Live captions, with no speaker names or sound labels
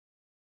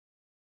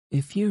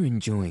If you're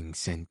enjoying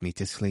Send Me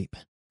to Sleep,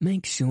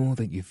 make sure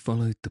that you've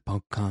followed the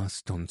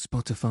podcast on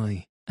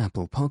Spotify,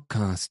 Apple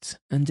Podcasts,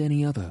 and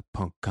any other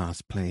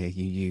podcast player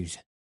you use.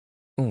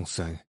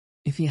 Also,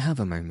 if you have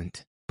a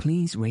moment,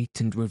 please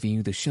rate and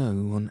review the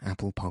show on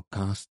Apple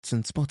Podcasts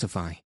and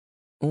Spotify.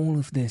 All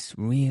of this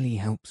really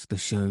helps the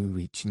show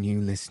reach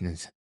new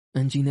listeners,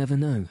 and you never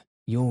know,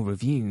 your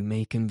review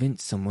may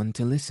convince someone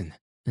to listen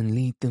and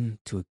lead them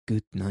to a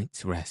good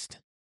night's rest,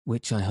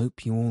 which I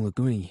hope you all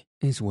agree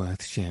is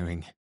worth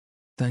sharing.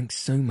 Thanks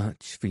so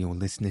much for your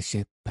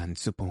listenership and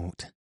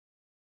support.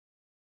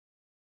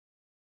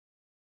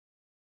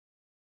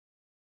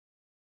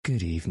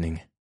 Good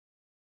evening.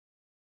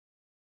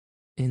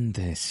 In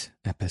this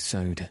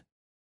episode,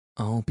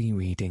 I'll be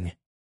reading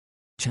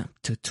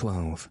Chapter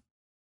 12,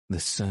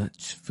 The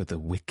Search for the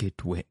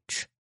Wicked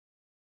Witch,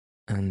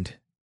 and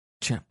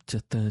Chapter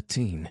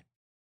 13,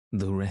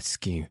 The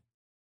Rescue,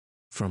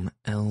 from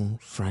L.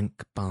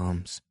 Frank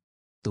Baum's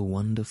The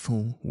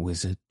Wonderful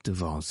Wizard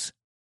of Oz.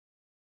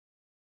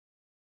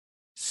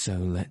 So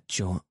let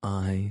your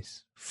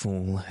eyes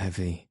fall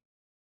heavy,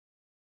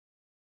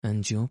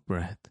 and your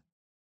breath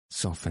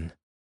soften,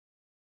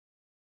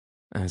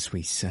 as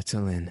we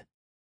settle in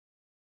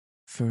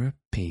for a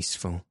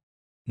peaceful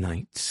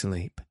night's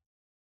sleep.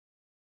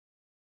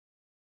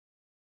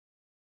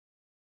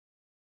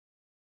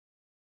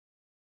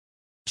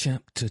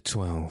 Chapter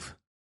 12,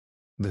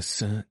 The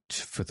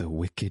Search for the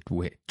Wicked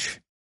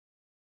Witch.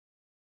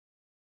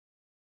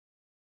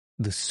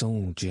 The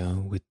soldier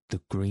with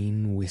the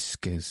green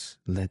whiskers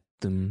led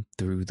them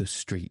through the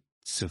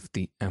streets of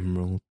the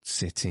Emerald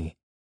City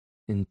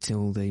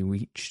until they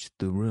reached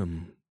the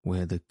room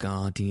where the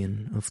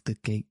guardian of the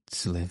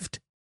gates lived.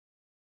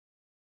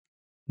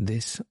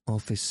 This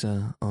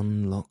officer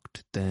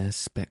unlocked their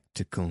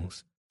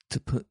spectacles to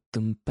put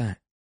them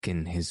back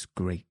in his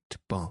great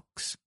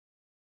box,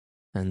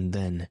 and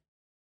then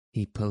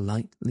he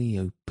politely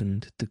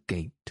opened the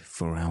gate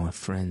for our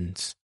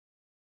friends.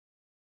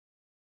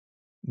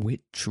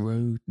 "Which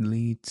road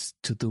leads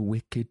to the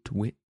Wicked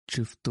Witch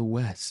of the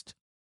West?"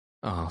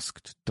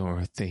 asked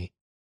Dorothy.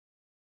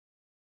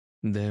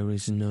 "There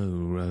is no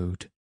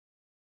road,"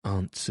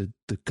 answered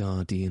the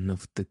guardian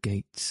of the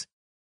gates.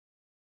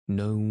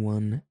 "No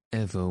one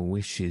ever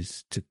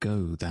wishes to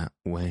go that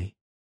way."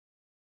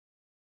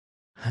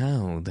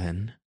 "How,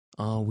 then,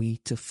 are we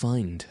to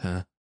find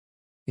her?"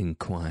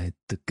 inquired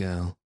the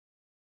girl.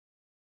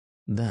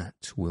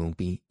 "That will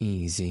be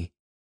easy,"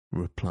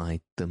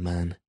 replied the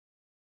man.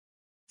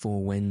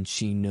 "For when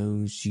she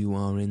knows you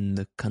are in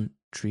the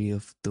country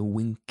of the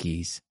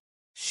Winkies,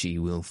 she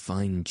will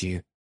find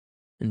you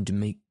and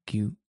make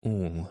you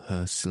all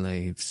her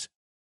slaves."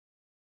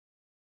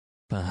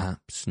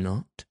 "Perhaps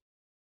not,"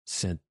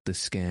 said the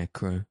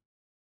Scarecrow,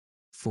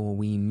 "for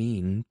we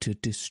mean to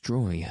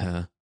destroy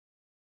her."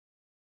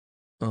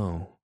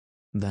 "Oh,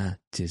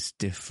 that is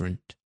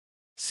different,"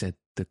 said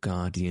the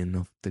guardian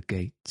of the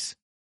gates.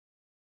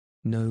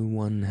 "No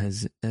one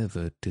has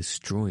ever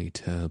destroyed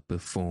her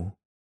before,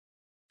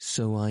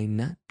 so I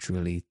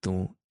naturally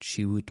thought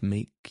she would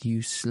make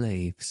you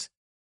slaves,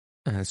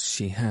 as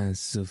she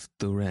has of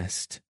the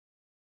rest.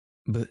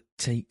 But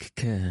take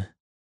care,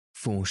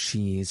 for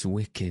she is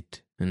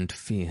wicked and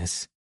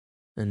fierce,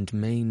 and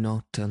may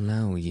not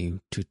allow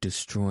you to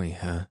destroy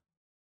her.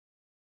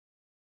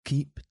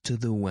 Keep to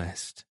the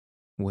west,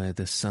 where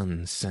the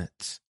sun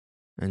sets,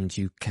 and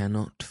you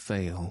cannot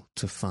fail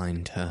to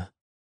find her."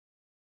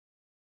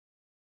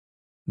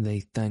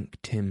 They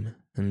thanked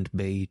him and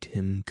bade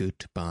him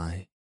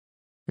goodbye,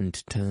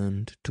 and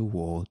turned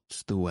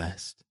towards the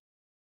west,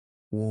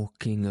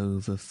 walking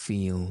over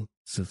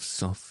fields of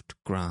soft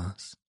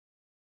grass,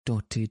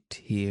 dotted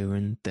here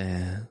and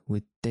there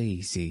with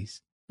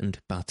daisies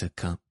and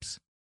buttercups.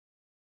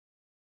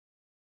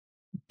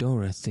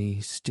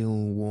 Dorothy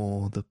still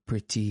wore the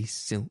pretty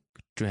silk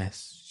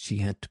dress she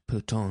had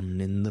put on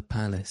in the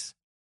palace,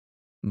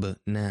 but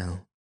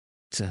now,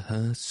 to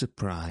her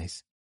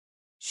surprise,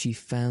 she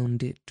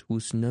found it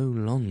was no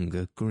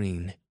longer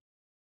green,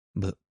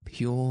 but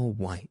pure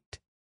white.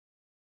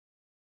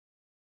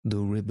 The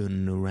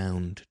ribbon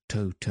around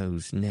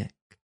Toto's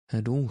neck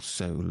had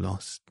also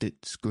lost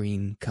its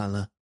green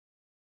colour,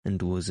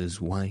 and was as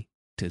white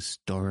as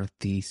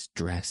Dorothy's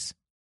dress.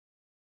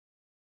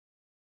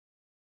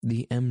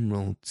 The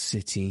Emerald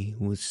City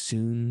was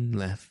soon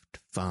left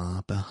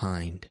far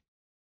behind.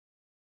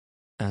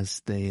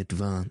 As they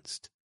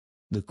advanced,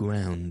 the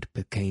ground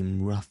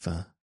became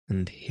rougher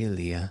and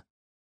hillier,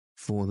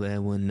 for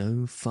there were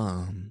no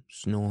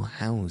farms nor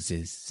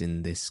houses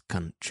in this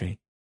country,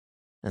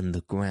 and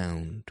the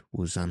ground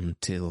was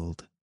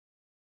untilled.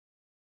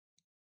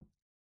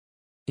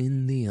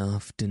 In the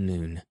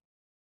afternoon,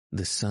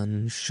 the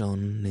sun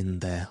shone in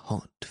their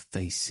hot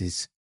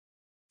faces,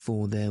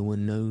 for there were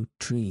no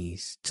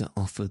trees to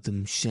offer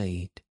them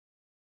shade,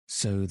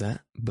 so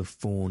that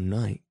before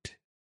night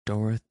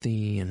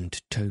Dorothy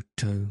and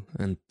Toto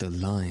and the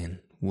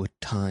lion were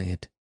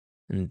tired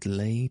and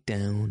lay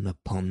down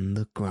upon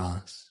the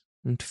grass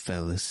and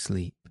fell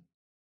asleep,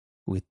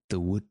 with the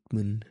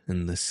woodman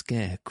and the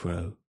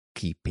Scarecrow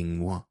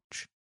keeping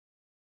watch.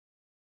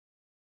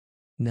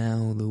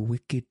 Now the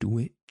Wicked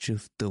Witch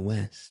of the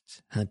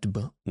West had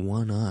but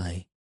one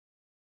eye,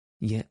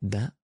 yet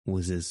that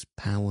was as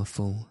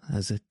powerful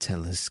as a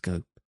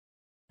telescope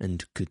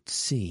and could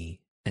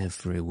see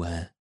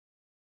everywhere.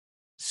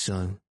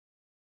 So,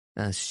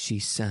 as she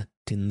sat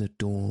in the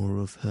door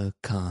of her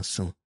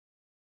castle,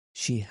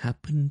 she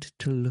happened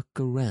to look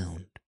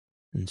around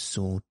and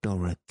saw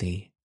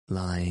Dorothy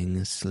lying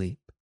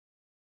asleep,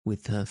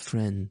 with her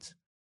friends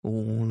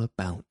all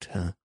about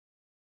her.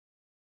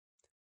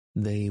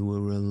 They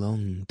were a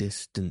long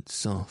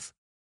distance off,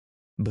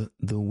 but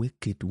the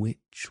Wicked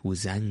Witch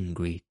was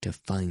angry to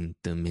find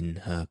them in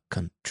her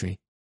country.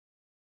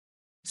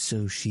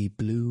 So she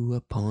blew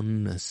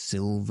upon a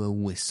silver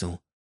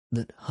whistle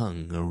that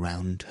hung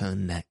around her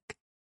neck.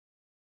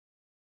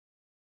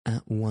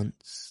 At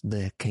once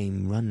there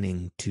came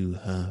running to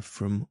her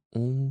from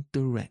all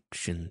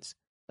directions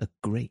a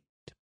great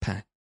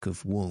pack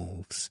of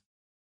wolves.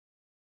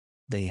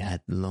 They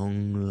had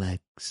long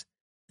legs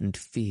and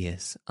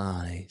fierce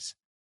eyes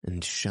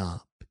and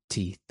sharp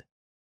teeth.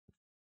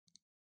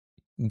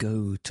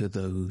 "Go to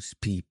those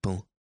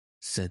people,"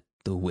 said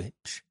the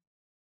witch,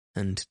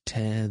 "and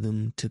tear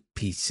them to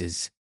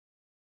pieces."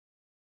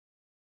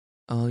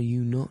 "Are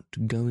you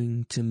not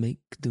going to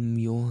make them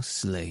your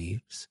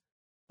slaves?"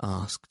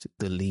 asked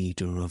the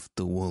leader of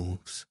the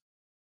wolves.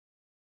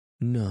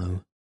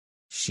 "No,"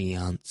 she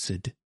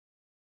answered.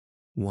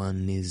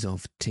 "One is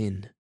of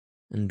tin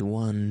and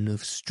one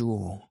of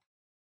straw.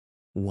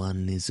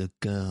 One is a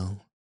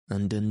girl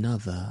and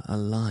another a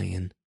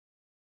lion.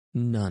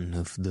 None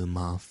of them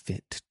are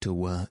fit to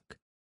work,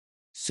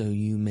 so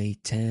you may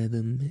tear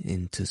them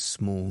into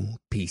small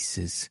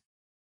pieces."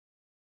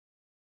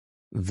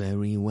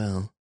 "Very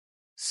well,"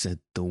 said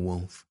the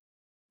wolf,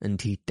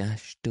 and he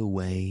dashed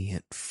away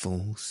at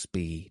full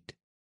speed,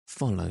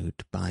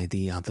 followed by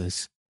the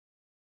others.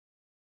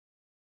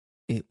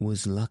 It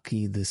was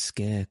lucky the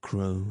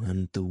Scarecrow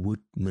and the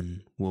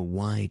Woodman were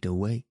wide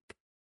awake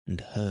and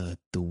heard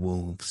the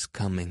wolves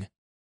coming.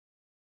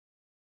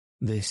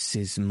 "This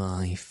is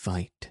my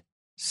fight,"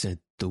 said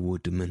the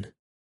Woodman,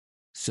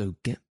 "so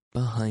get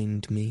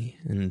behind me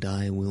and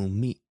I will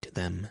meet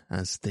them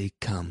as they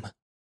come."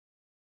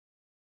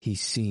 He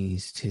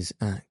seized his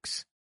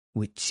axe,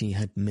 which he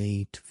had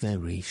made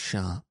very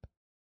sharp,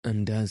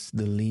 and as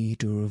the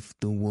leader of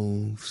the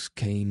wolves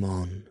came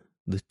on,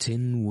 the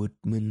Tin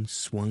Woodman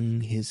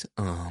swung his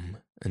arm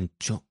and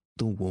chopped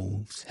the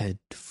wolf's head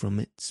from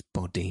its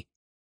body,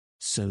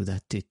 so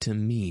that it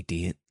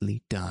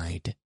immediately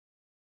died.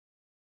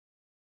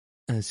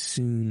 As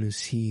soon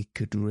as he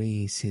could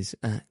raise his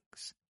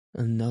axe,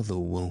 another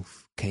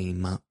wolf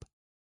came up,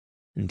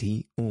 and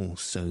he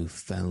also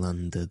fell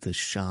under the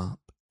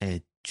sharp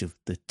edge of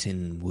the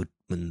Tin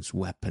Woodman's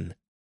weapon.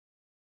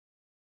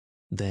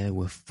 There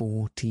were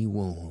 40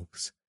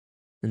 wolves,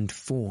 and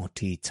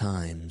 40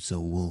 times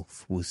a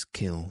wolf was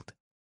killed,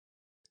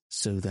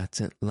 so that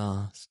at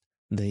last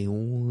they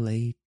all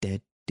lay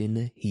dead in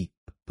a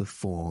heap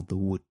before the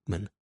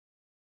Woodman.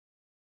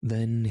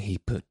 Then he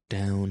put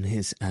down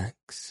his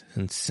axe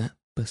and sat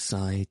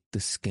beside the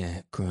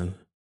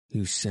Scarecrow,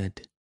 who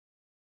said,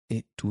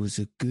 "It was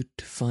a good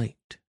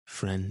fight,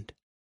 friend."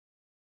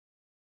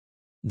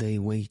 They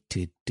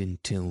waited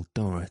until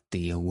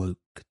Dorothy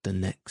awoke the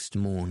next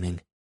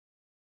morning.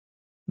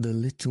 The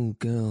little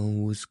girl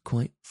was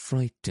quite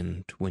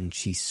frightened when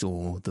she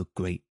saw the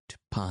great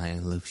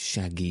pile of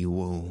shaggy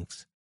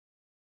wolves,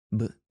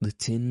 but the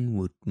Tin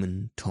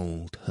Woodman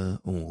told her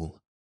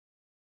all.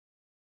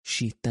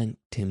 She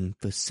thanked him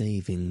for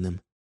saving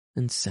them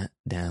and sat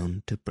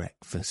down to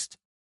breakfast,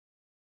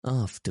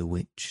 after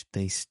which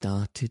they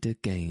started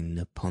again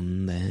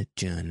upon their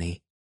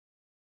journey.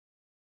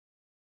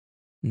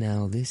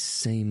 Now this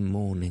same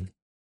morning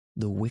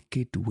the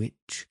Wicked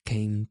Witch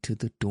came to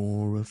the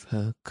door of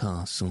her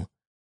castle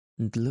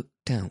and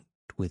looked out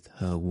with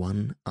her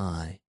one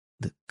eye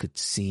that could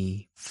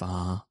see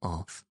far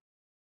off.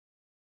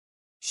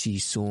 She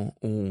saw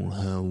all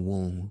her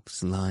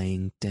wolves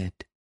lying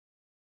dead,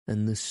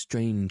 and the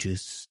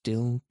strangers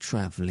still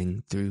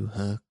travelling through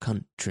her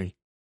country.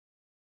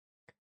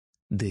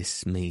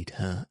 This made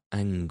her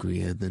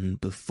angrier than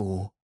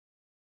before,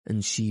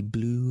 and she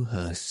blew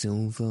her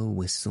silver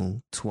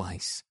whistle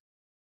twice.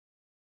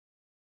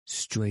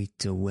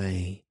 Straight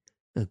away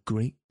a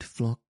great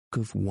flock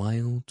of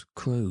wild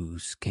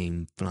crows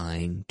came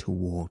flying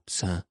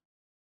towards her,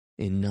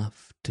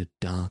 enough to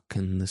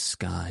darken the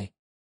sky.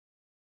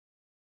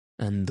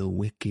 And the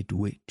Wicked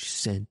Witch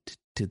said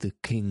to the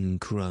King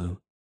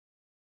Crow,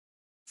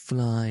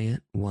 "Fly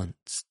at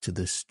once to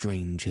the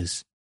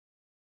strangers,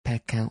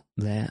 peck out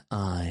their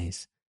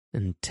eyes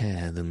and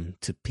tear them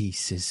to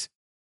pieces."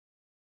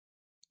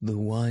 The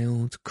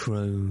wild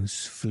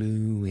crows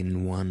flew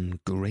in one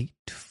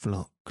great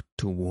flock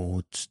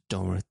towards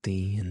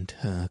Dorothy and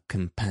her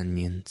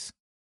companions.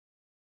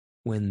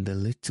 When the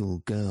little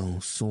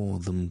girl saw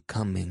them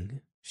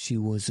coming, she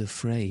was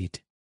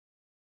afraid.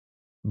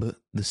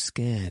 But the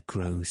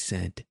Scarecrow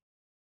said,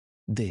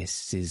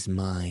 "This is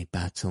my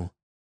battle.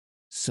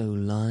 so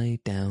lie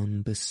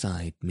down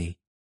beside me,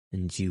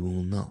 and you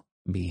will not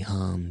be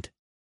harmed."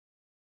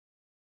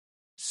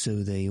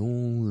 So they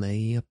all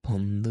lay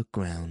upon the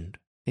ground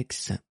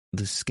except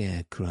the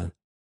Scarecrow,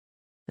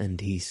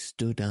 and he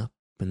stood up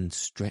and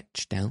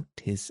stretched out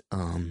his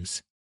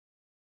arms.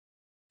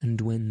 And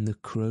when the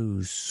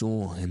crows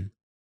saw him,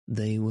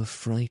 they were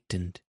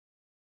frightened,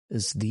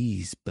 as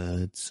these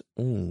birds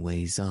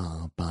always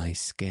are by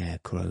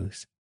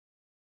scarecrows,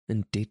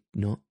 and did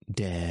not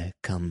dare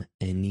come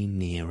any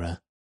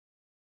nearer.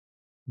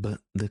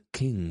 But the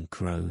King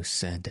Crow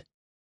said,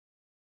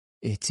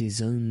 "It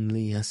is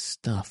only a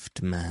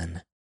stuffed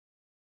man.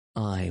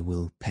 I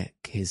will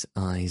peck his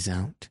eyes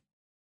out."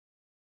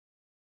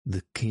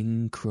 The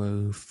King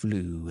Crow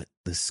flew at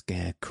the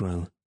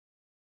Scarecrow,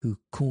 who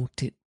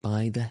caught it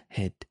by the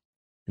head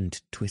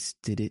and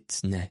twisted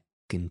its neck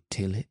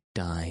until it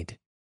died.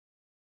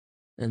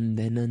 And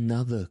then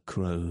another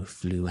crow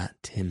flew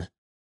at him,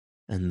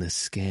 and the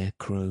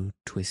Scarecrow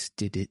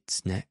twisted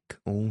its neck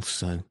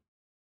also.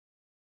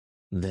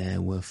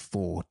 There were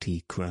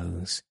 40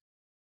 crows,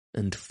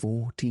 and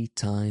 40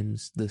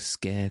 times the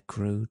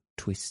Scarecrow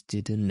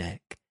twisted a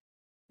neck,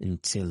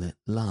 until at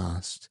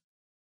last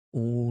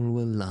all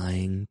were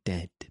lying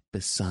dead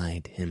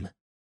beside him.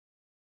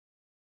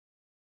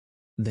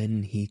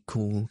 Then he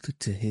called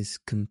to his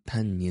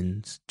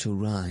companions to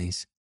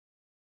rise,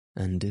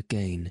 and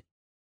again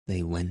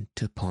they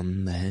went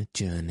upon their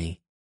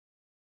journey.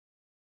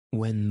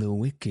 When the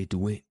Wicked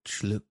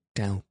Witch looked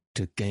out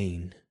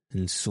again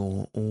and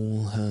saw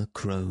all her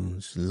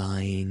crows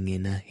lying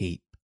in a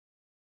heap,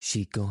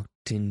 she got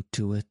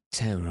into a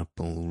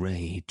terrible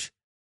rage,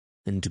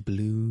 and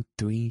blew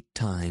 3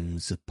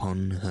 times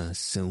upon her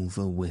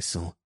silver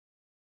whistle.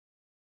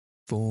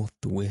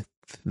 Forthwith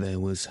there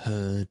was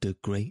heard a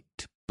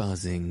great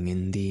buzzing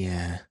in the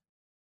air,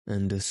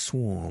 and a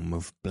swarm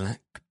of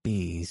black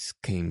bees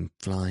came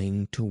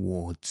flying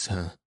towards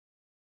her.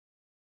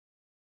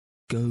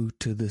 "Go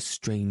to the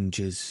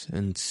strangers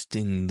and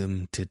sting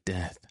them to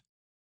death,"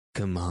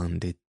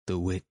 commanded the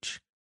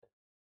witch,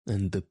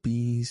 and the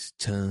bees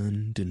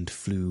turned and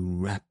flew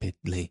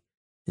rapidly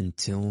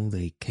until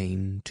they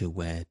came to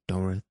where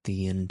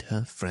Dorothy and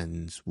her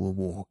friends were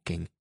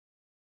walking.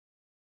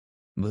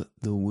 But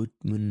the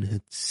woodman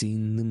had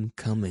seen them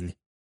coming,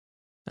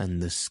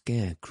 and the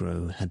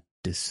Scarecrow had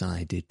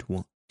decided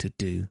what to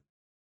do.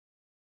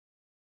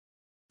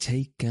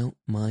 "Take out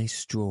my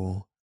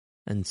straw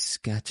and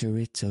scatter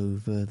it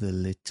over the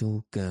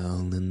little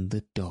girl and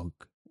the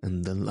dog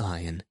and the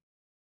lion,"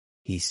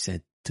 he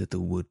said to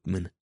the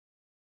woodman,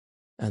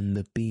 "and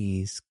the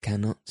bees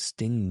cannot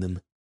sting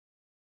them."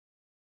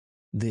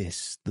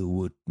 This the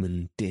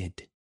woodman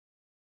did,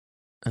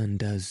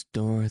 and as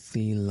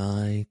Dorothy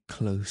lay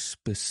close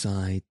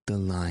beside the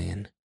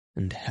lion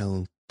and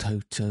held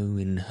Toto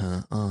in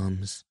her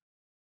arms,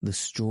 the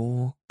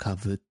straw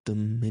covered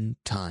them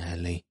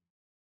entirely.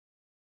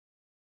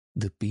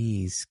 The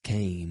bees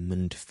came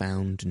and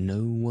found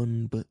no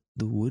one but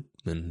the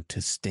woodman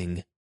to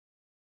sting,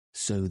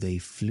 so they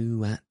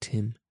flew at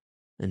him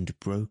and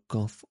broke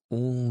off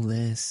all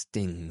their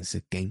stings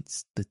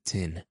against the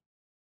tin,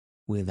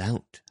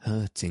 without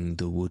hurting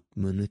the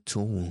woodman at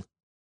all.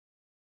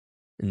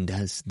 And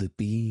as the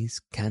bees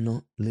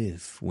cannot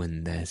live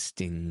when their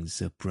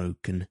stings are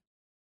broken,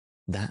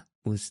 that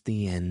was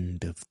the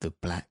end of the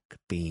black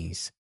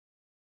bees,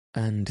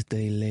 and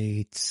they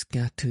laid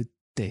scattered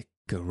thick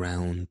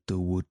around the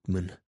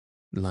woodman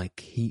like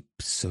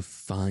heaps of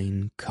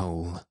fine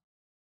coal.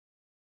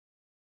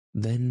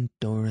 Then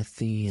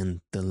Dorothy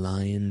and the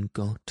lion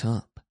got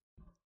up,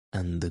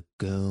 and the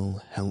girl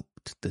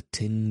helped the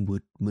Tin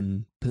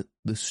Woodman put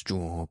the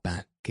straw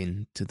back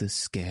into the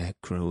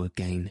Scarecrow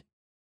again,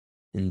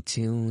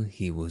 until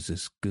he was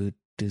as good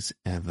as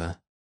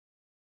ever.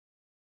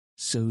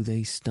 So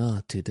they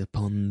started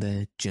upon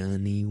their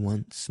journey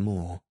once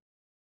more.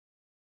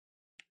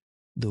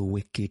 The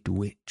Wicked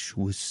Witch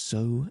was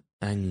so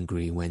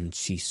angry when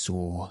she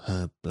saw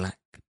her black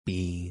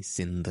bees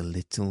in the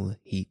little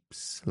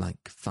heaps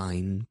like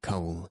fine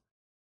coal,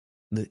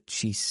 that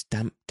she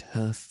stamped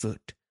her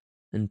foot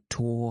and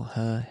tore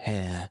her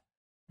hair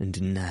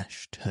and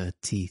gnashed her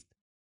teeth.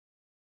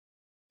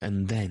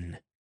 And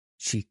then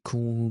she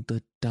called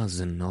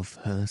 12 of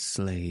her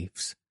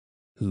slaves,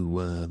 who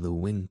were the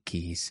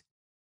Winkies,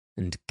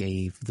 and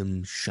gave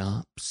them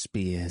sharp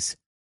spears,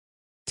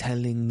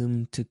 telling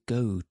them to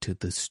go to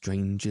the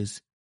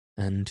strangers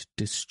and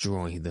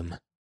destroy them.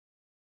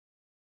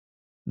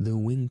 The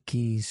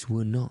Winkies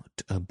were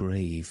not a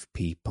brave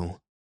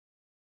people,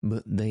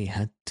 but they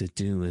had to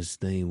do as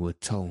they were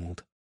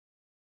told,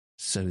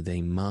 so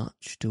they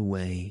marched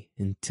away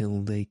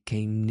until they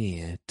came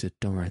near to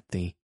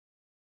Dorothy.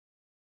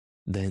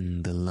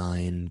 Then the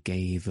lion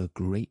gave a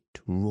great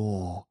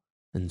roar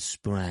and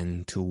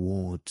sprang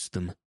towards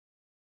them,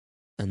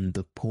 and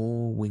the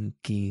poor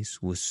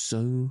Winkies were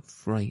so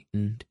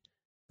frightened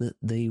that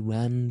they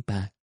ran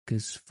back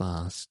as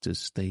fast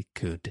as they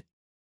could.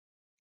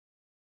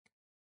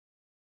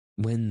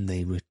 When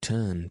they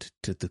returned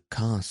to the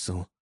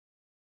castle,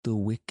 the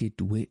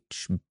wicked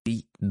witch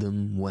beat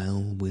them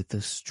well with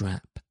a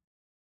strap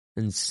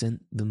and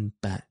sent them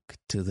back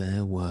to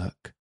their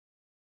work,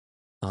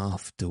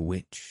 after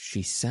which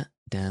she sat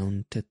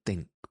down to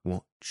think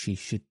what she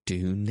should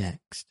do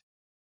next.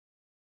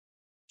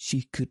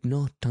 She could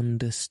not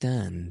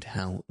understand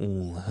how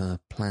all her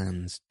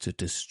plans to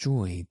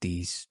destroy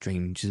these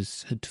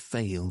strangers had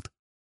failed,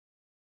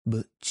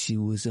 but she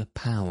was a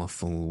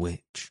powerful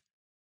witch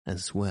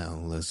as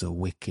well as a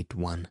wicked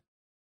one,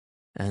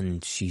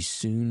 and she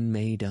soon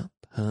made up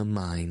her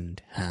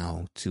mind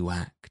how to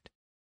act.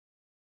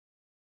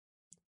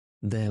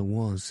 There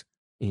was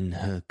in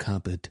her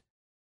cupboard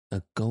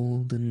a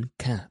golden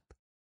cap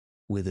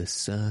with a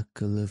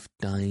circle of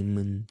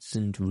diamonds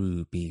and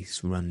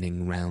rubies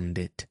running round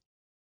it.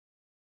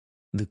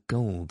 The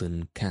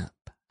golden cap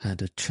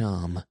had a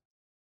charm.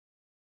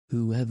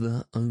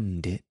 Whoever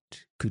owned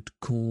it could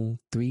call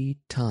 3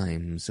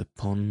 times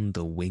upon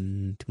the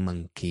winged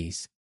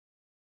monkeys,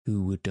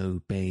 who would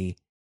obey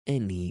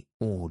any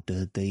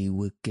order they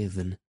were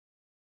given.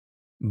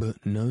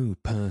 But no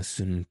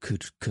person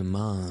could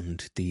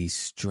command these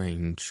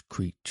strange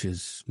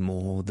creatures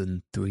more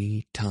than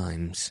 3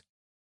 times.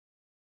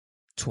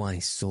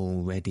 Twice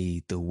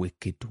already the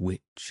wicked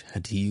witch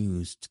had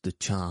used the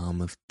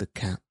charm of the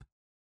cap.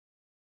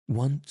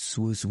 Once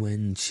was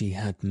when she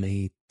had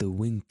made the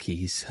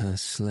Winkies her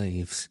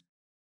slaves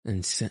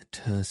and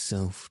set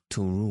herself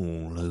to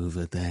rule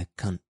over their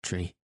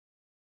country.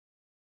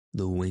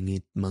 The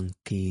winged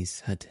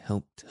monkeys had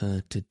helped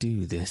her to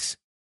do this.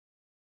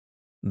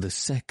 The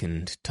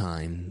second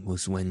time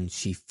was when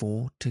she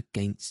fought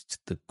against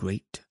the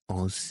great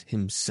Oz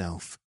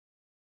himself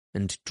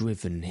and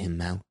driven him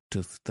out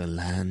of the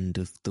land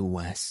of the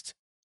West.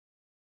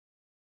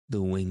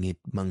 The winged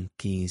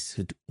monkeys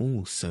had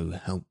also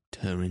helped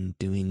her in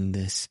doing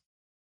this.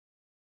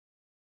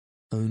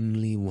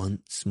 Only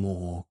once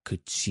more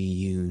could she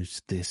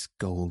use this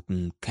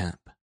golden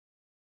cap,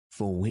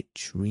 for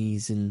which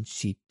reason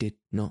she did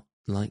not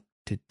like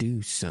to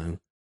do so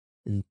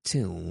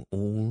until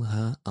all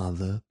her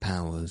other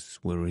powers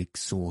were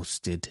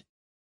exhausted.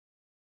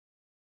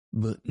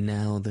 But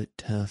now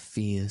that her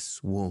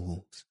fierce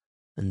wolves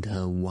and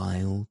her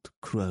wild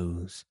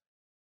crows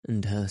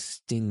and her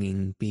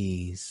stinging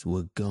bees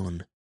were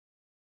gone,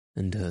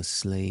 and her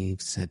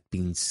slaves had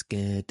been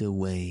scared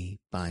away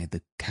by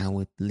the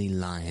cowardly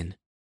lion,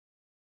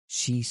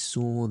 she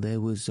saw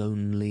there was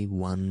only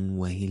one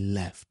way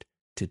left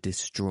to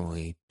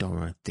destroy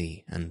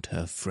Dorothy and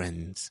her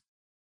friends.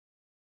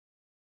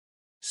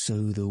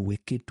 So the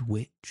wicked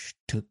witch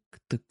took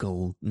the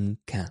golden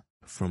cap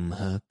from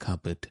her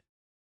cupboard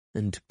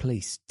and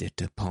placed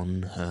it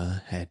upon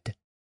her head.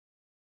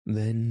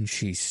 Then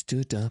she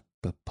stood up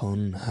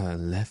upon her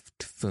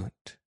left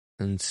foot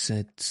and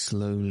said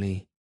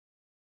slowly,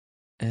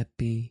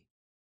 "Epi,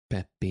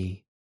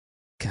 Pepi,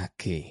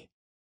 Kaki."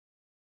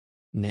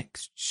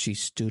 Next she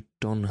stood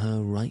on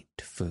her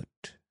right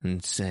foot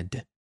and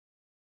said,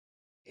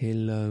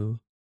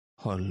 "Hillo,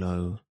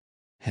 hollo,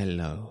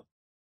 hello."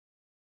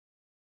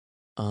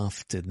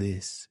 After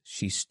this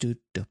she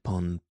stood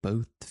upon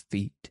both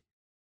feet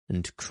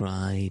and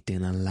cried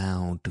in a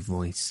loud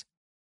voice,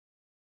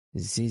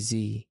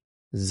 "Zizzy,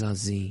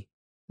 Zuzzy,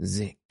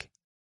 Zik."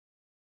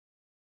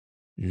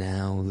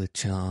 Now the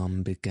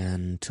charm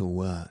began to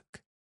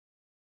work.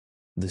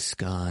 The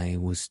sky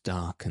was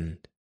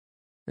darkened,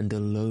 and a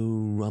low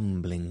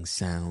rumbling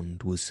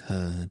sound was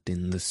heard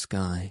in the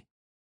sky.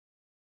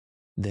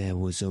 There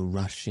was a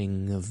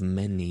rushing of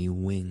many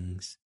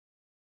wings,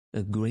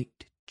 a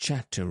great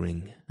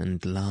chattering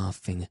and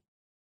laughing,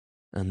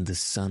 and the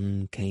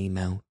sun came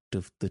out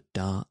of the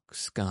dark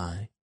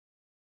sky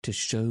to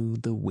show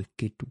the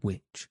wicked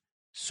witch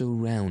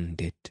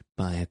surrounded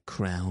by a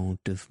crowd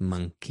of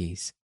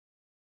monkeys,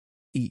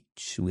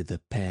 each with a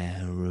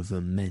pair of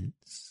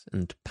immense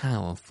and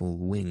powerful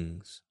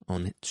wings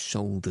on its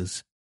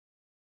shoulders.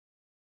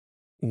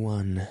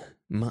 One,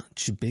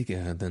 much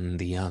bigger than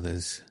the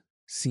others,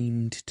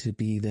 seemed to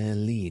be their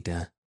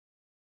leader.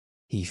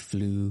 He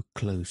flew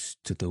close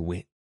to the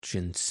witch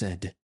and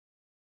said,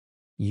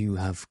 "You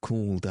have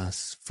called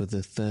us for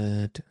the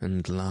 3rd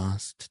and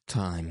last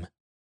time.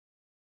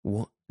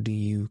 What do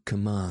you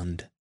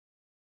command?"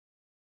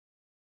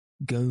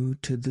 "Go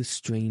to the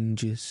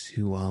strangers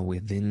who are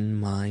within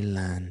my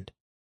land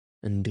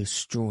and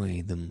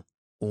destroy them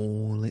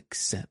all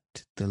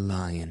except the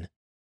lion,"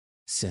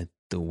 said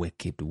the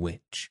wicked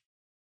witch.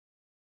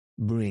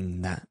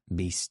 "Bring that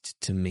beast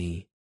to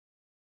me,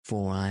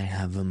 for I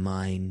have a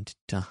mind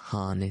to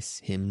harness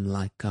him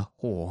like a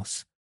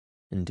horse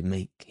and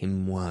make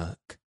him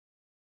work."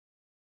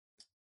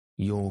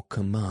 "Your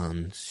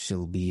commands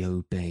shall be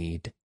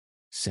obeyed,"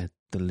 said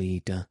the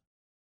leader.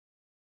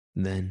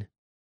 Then,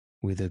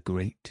 with a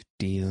great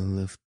deal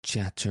of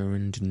chatter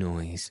and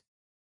noise,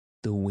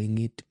 the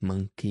winged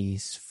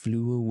monkeys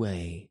flew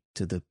away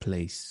to the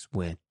place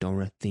where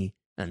Dorothy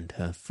and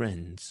her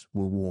friends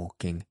were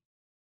walking.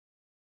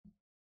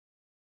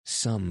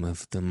 Some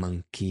of the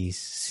monkeys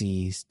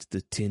seized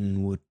the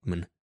Tin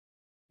Woodman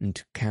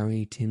and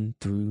carried him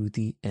through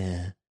the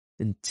air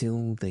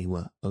until they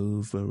were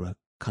over a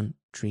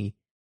country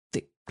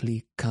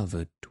thickly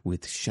covered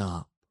with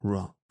sharp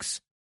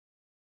rocks.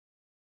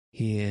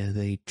 Here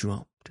they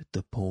dropped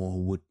the poor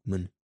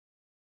woodman,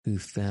 who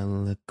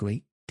fell a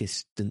great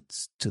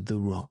distance to the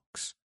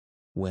rocks,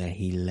 where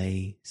he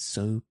lay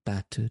so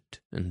battered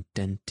and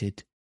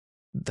dented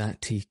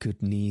that he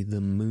could neither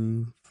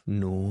move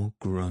nor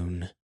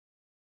groan.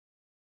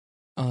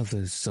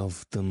 Others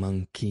of the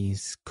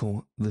monkeys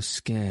caught the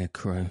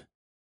scarecrow,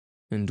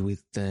 and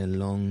with their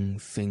long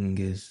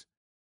fingers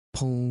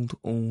pulled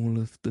all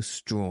of the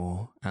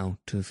straw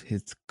out of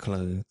his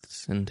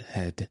clothes and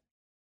head.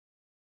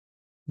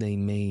 They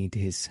made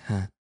his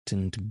hat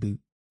and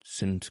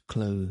boots and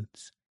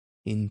clothes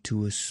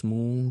into a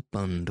small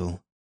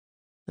bundle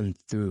and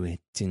threw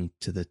it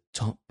into the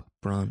top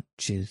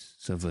branches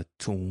of a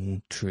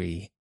tall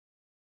tree.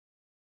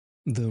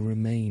 The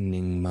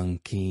remaining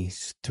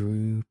monkeys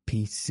threw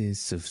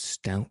pieces of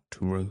stout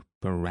rope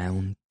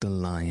around the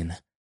lion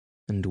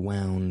and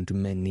wound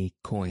many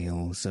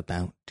coils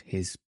about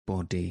his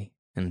body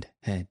and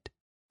head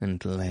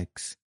and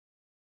legs,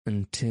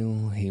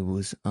 until he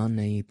was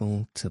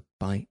unable to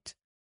bite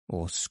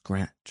or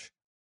scratch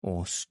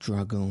or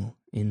struggle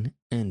in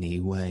any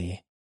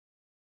way.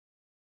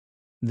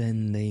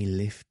 Then they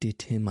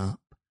lifted him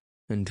up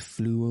and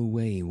flew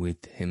away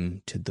with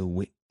him to the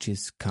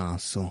witch's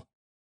castle,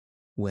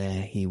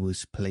 where he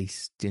was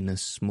placed in a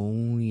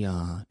small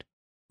yard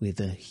with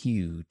a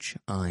huge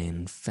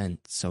iron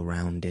fence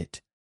around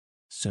it,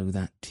 so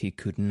that he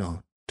could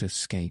not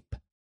escape.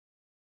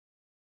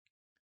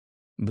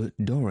 But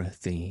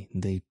Dorothy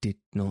they did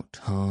not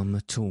harm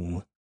at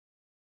all.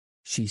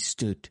 She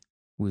stood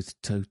with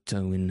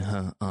Toto in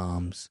her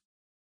arms,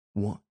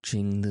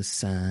 watching the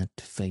sad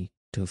fate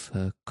of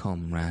her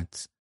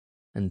comrades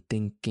and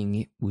thinking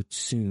it would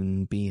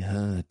soon be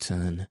her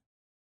turn.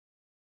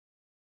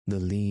 The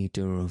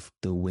leader of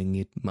the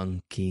winged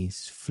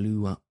monkeys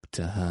flew up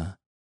to her,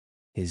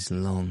 his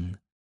long,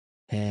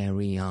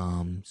 hairy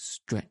arms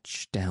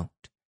stretched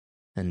out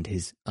and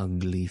his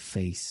ugly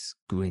face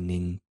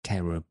grinning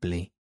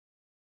terribly.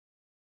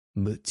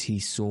 But he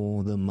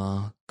saw the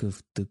mark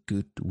of the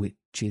good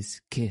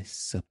witch's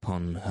kiss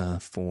upon her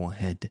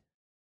forehead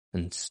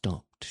and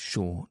stopped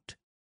short,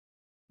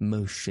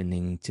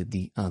 motioning to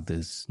the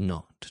others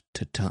not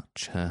to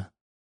touch her.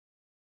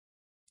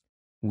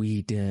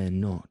 "We dare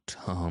not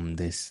harm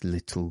this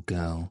little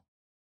girl,"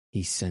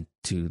 he said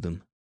to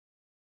them,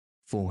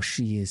 "for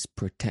she is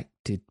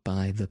protected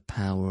by the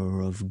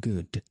power of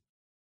good,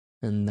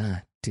 and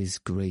that is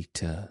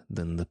greater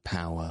than the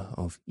power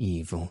of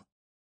evil.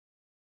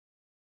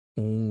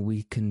 All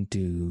we can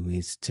do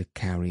is to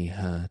carry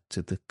her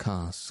to the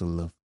castle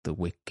of the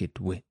Wicked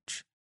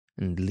Witch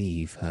and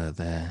leave her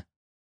there."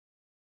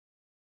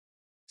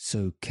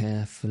 So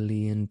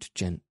carefully and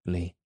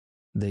gently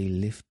they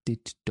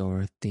lifted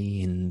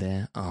Dorothy in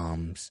their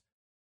arms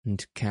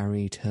and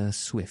carried her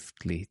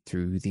swiftly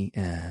through the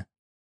air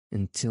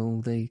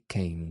until they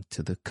came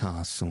to the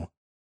castle,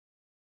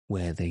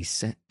 where they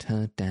set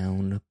her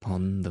down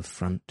upon the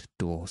front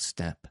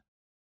doorstep.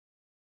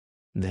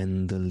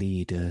 Then the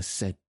leader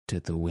said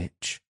to the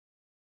witch,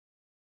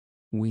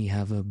 "We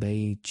have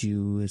obeyed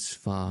you as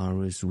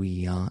far as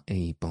we are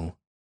able.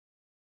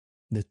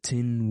 The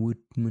Tin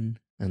Woodman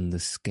and the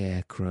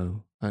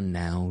Scarecrow are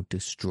now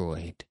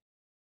destroyed,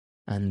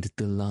 and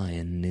the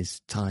lion is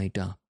tied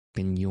up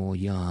in your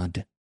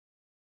yard.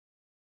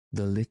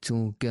 The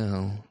little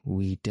girl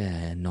we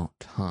dare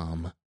not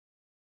harm,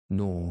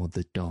 nor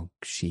the dog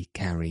she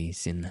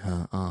carries in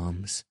her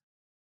arms.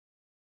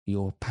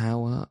 Your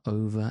power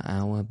over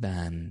our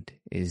band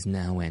is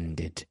now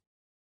ended,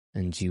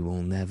 and you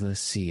will never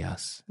see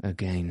us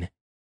again."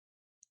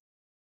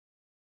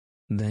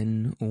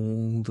 Then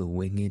all the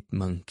winged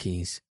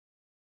monkeys,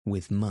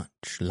 with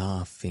much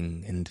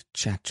laughing and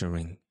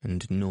chattering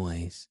and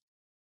noise,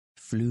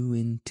 flew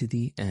into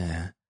the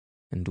air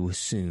and were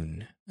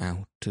soon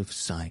out of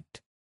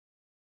sight.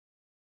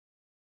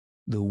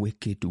 The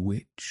Wicked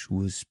Witch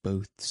was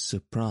both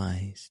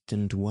surprised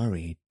and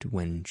worried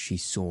when she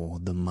saw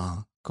the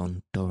mark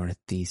on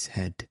Dorothy's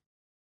head,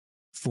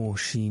 for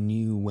she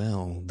knew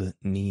well that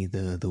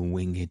neither the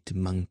winged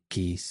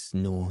monkeys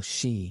nor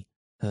she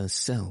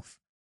herself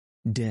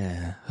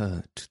dare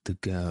hurt the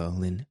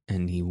girl in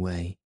any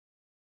way.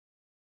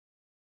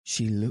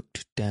 She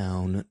looked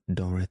down at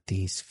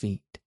Dorothy's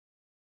feet,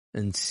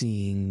 and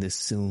seeing the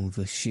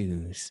silver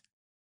shoes,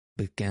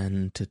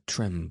 began to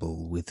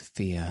tremble with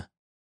fear,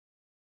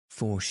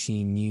 for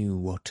she knew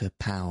what a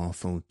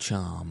powerful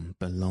charm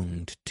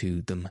belonged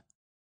to them.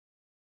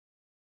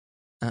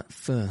 At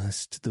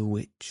first the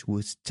witch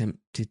was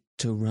tempted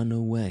to run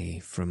away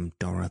from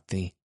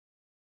Dorothy,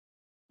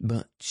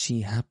 but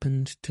she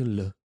happened to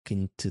look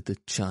into the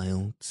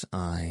child's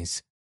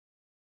eyes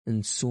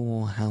and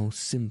saw how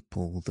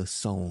simple the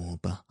soul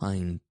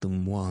behind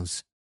them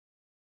was,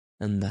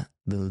 and that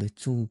the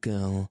little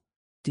girl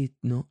did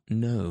not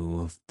know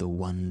of the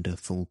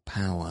wonderful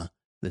power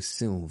the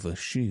silver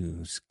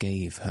shoes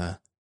gave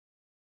her.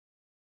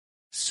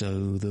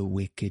 So the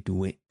wicked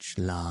witch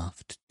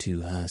laughed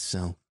to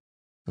herself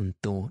and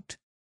thought,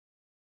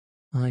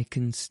 I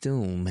can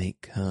still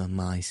make her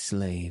my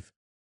slave,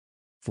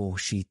 for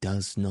she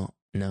does not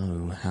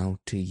know how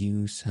to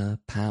use her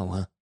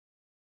power.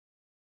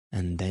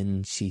 And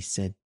then she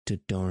said to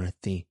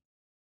Dorothy,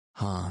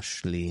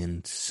 harshly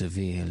and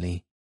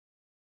severely,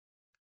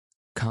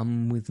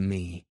 come with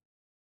me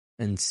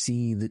and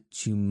see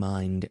that you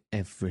mind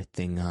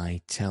everything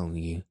I tell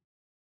you,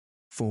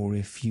 for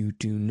if you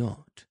do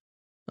not,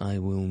 I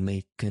will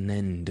make an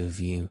end of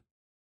you,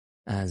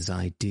 as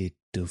I did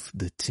of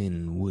the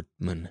Tin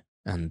Woodman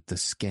and the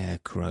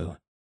Scarecrow.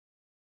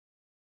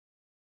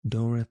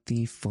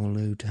 Dorothy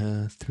followed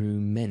her through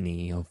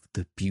many of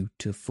the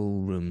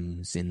beautiful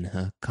rooms in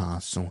her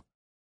castle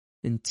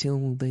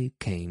until they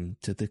came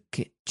to the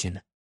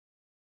kitchen,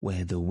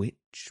 where the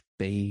witch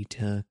bade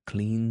her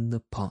clean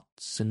the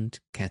pots and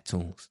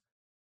kettles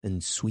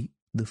and sweep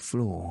the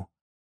floor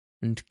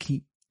and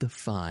keep the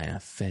fire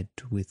fed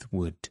with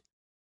wood.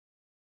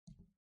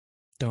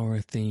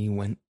 Dorothy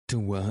went to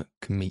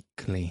work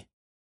meekly,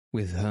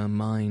 with her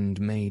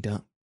mind made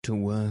up to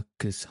work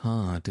as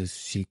hard as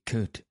she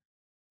could,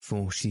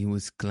 for she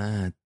was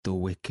glad the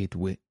wicked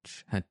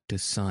witch had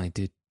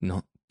decided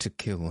not to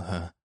kill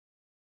her.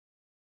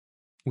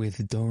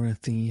 With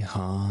Dorothy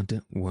hard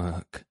at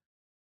work,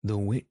 the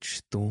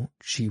witch thought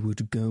she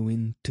would go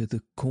into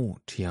the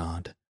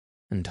courtyard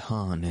and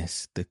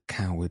harness the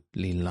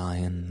cowardly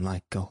lion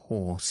like a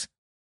horse.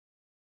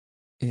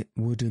 It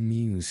would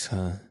amuse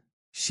her,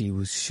 she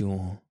was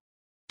sure,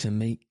 to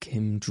make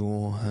him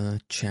draw her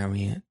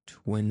chariot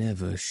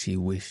whenever she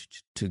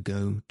wished to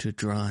go to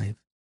drive.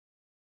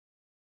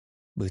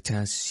 But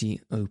as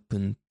she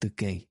opened the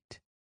gate,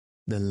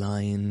 the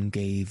lion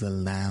gave a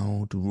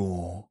loud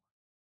roar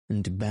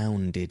and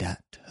bounded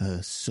at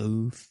her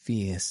so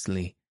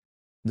fiercely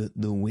that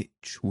the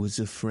witch was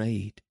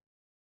afraid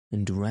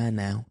and ran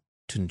out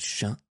and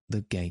shut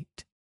the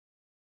gate.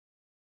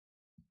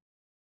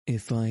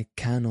 If I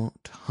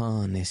cannot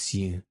harness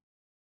you,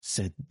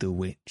 said the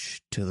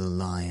witch to the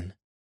lion,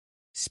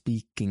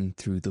 speaking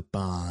through the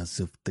bars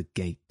of the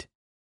gate,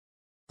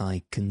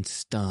 I can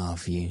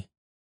starve you.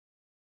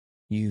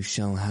 You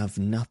shall have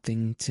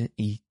nothing to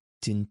eat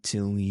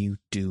until you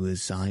do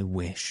as I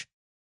wish.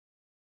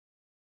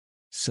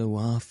 So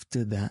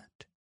after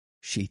that,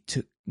 she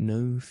took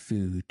no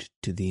food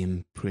to the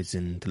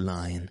imprisoned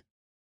lion,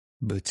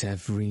 but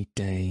every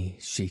day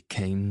she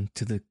came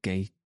to the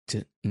gate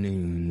at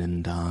noon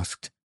and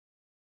asked,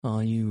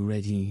 Are you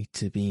ready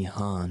to be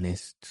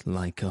harnessed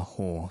like a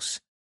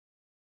horse?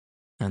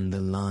 And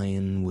the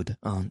lion would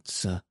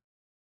answer,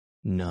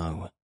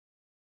 No,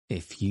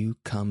 if you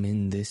come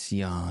in this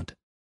yard,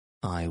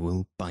 I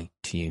will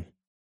bite you.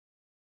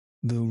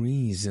 The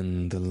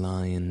reason the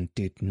lion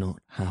did not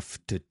have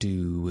to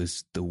do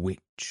as the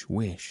witch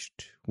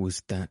wished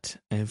was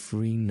that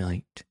every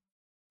night,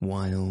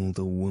 while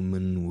the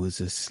woman was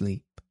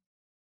asleep,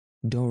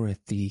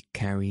 Dorothy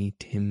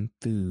carried him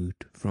food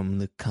from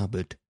the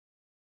cupboard.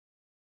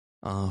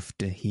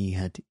 After he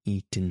had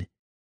eaten,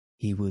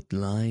 he would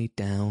lie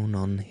down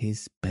on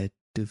his bed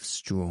of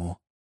straw,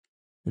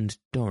 and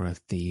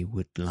Dorothy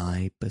would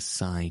lie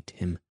beside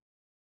him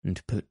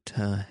and put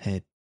her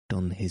head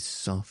on his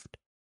soft,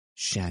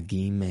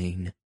 shaggy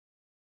mane,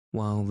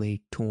 while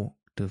they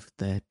talked of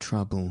their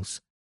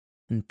troubles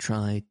and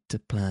tried to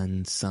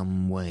plan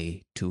some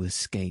way to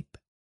escape.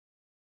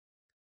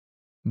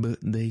 But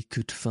they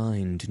could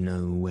find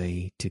no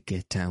way to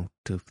get out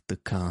of the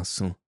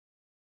castle,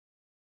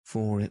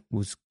 for it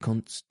was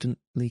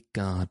constantly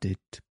guarded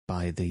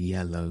by the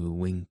yellow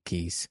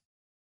Winkies,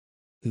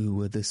 who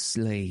were the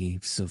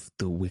slaves of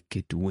the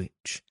wicked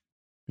witch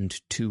and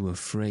too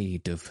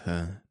afraid of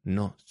her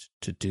not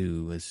to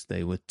do as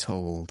they were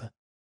told.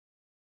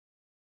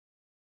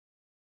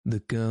 The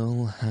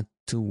girl had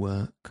to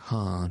work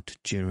hard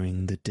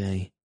during the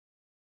day,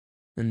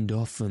 and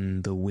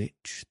often the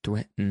witch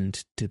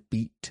threatened to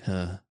beat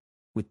her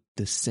with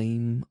the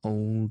same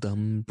old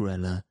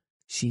umbrella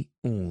she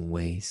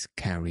always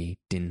carried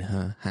in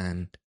her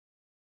hand.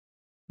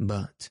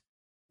 But,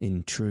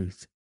 in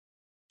truth,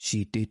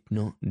 she did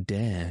not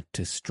dare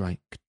to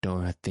strike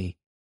Dorothy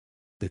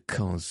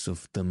because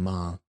of the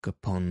mark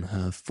upon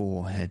her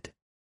forehead.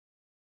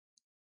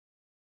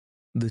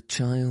 The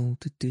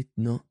child did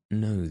not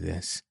know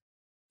this,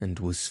 and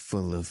was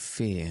full of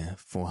fear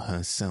for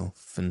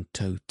herself and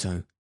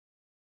Toto.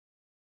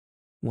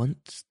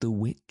 Once the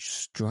witch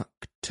struck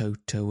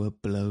Toto a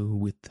blow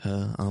with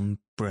her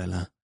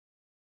umbrella,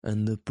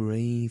 and the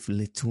brave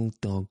little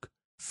dog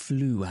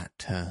flew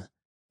at her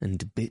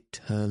and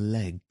bit her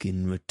leg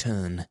in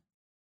return.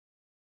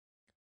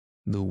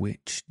 The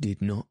witch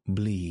did not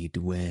bleed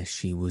where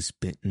she was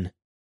bitten,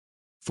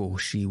 for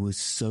she was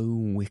so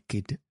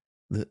wicked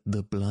that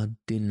the blood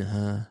in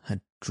her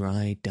had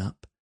dried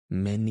up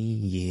many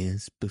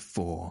years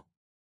before.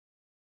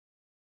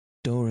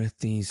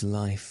 Dorothy's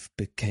life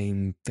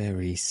became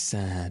very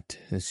sad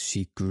as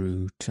she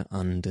grew to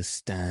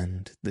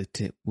understand that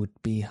it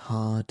would be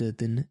harder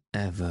than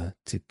ever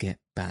to get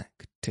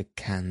back to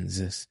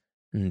Kansas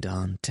and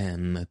Aunt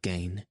Em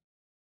again.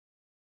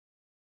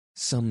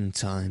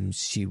 Sometimes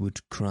she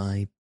would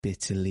cry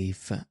bitterly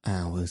for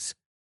hours,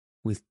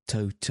 with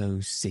Toto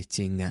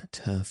sitting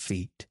at her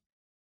feet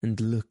and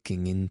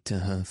looking into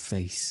her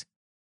face,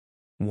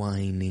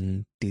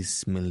 whining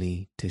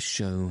dismally to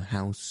show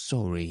how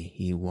sorry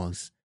he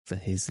was for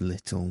his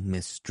little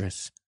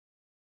mistress.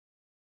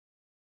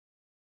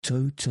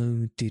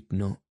 Toto did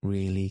not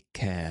really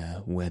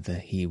care whether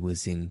he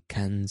was in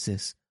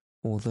Kansas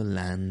or the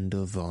land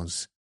of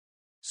Oz,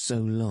 so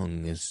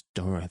long as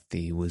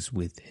Dorothy was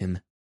with him.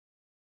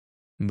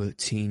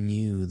 But he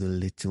knew the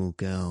little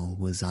girl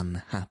was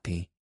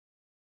unhappy,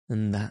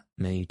 and that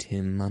made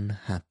him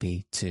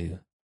unhappy too.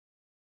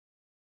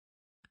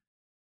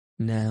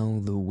 Now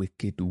the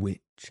Wicked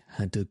Witch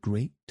had a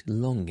great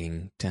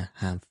longing to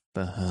have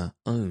for her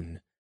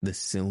own the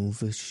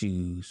silver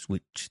shoes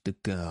which the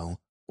girl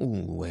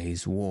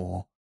always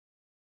wore.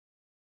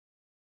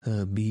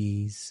 Her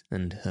bees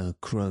and her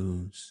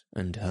crows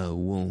and her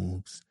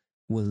wolves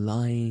were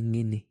lying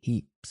in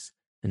heaps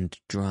and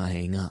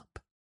drying up,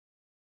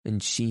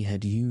 and she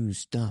had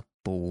used up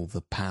all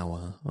the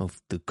power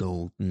of the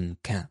golden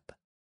cap.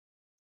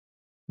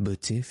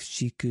 But if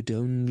she could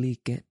only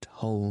get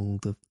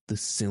hold of the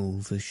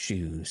silver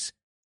shoes,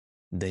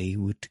 they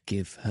would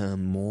give her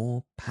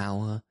more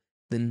power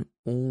than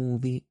all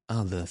the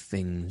other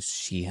things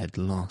she had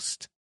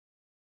lost.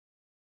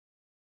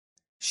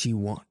 She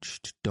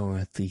watched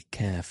Dorothy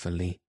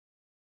carefully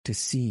to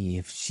see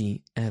if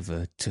she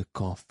ever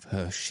took off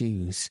her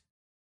shoes,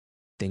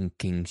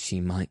 thinking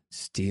she might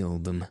steal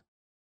them.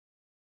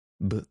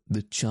 But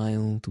the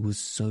child was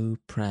so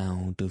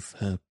proud of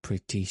her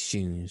pretty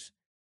shoes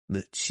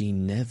that she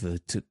never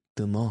took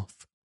them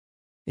off,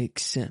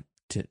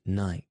 except at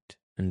night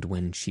and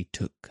when she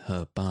took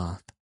her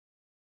bath.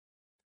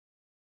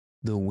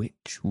 The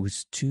witch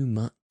was too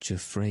much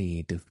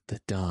afraid of the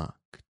dark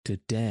to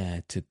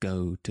dare to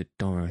go to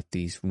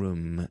Dorothy's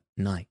room at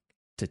night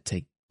to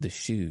take the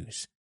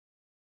shoes,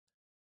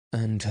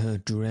 and her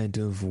dread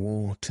of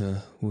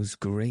water was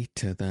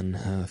greater than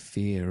her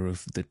fear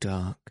of the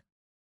dark,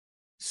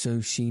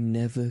 so she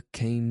never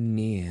came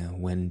near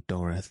when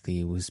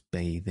Dorothy was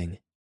bathing.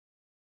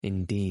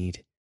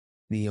 Indeed,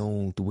 the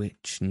old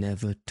witch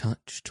never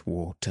touched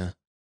water,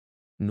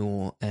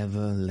 nor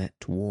ever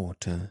let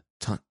water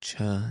touch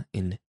her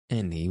in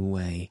any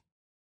way.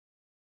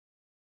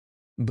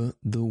 But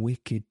the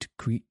wicked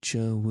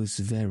creature was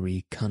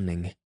very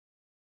cunning,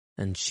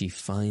 and she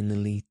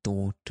finally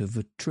thought of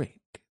a trick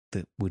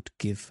that would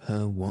give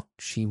her what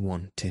she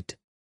wanted.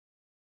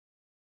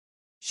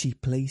 She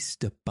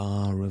placed a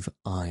bar of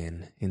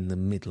iron in the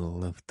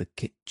middle of the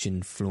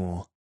kitchen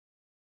floor,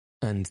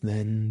 and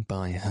then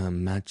by her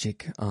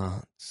magic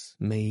arts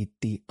made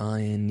the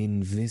iron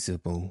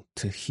invisible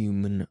to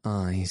human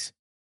eyes,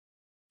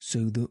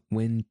 so that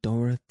when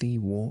Dorothy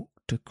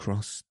walked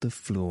across the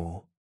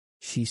floor,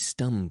 she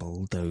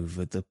stumbled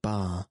over the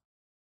bar,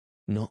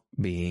 not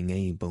being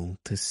able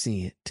to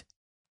see it,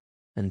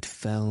 and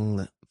fell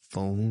at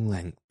full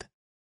length.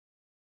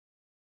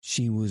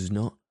 She was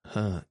not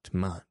hurt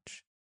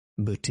much,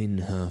 but in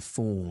her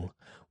fall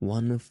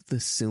one of the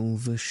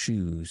silver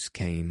shoes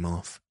came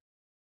off,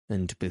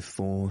 and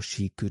before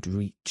she could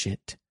reach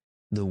it,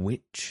 the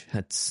witch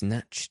had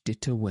snatched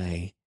it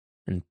away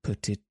and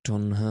put it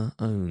on her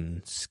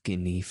own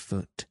skinny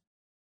foot.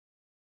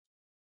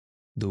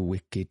 The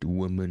wicked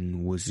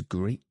woman was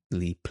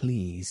greatly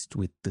pleased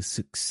with the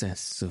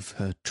success of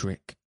her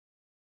trick,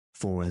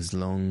 for as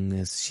long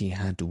as she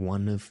had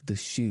one of the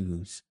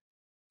shoes,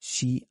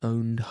 she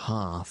owned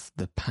half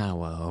the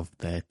power of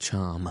their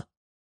charm,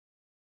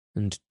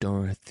 and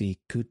Dorothy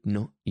could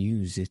not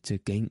use it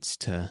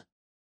against her,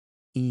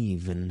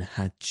 even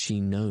had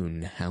she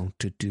known how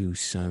to do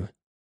so.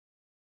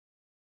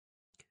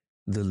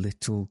 The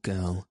little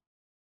girl,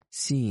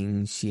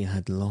 seeing she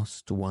had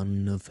lost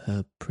one of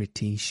her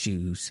pretty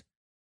shoes,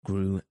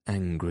 grew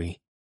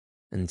angry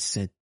and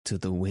said to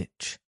the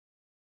witch,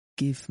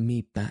 "Give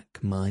me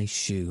back my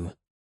shoe."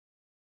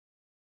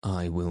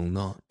 "I will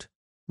not,"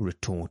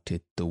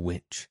 retorted the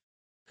witch,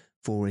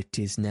 "for it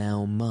is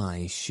now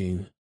my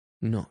shoe,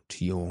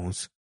 not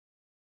yours."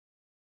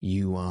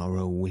 "You are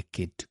a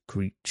wicked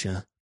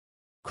creature,"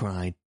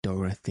 cried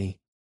Dorothy.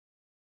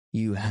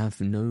 "You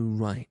have no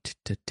right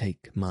to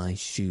take my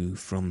shoe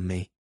from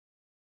me."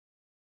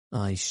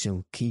 "I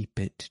shall keep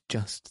it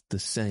just the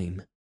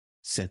same,"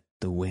 said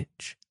the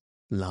witch,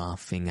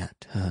 laughing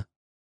at her,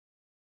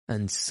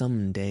 "and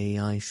some day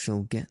I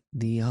shall get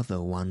the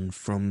other one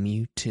from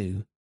you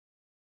too."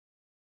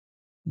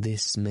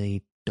 This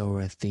made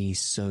Dorothy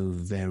so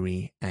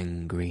very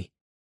angry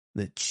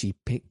that she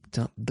picked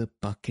up the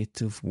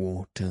bucket of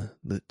water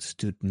that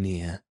stood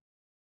near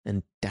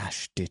and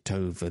dashed it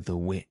over the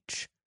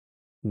witch,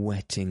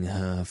 wetting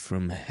her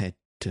from head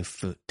to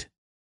foot.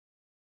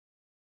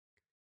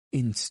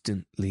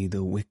 Instantly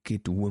the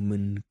wicked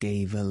woman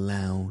gave a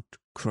loud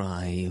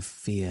cry of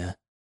fear,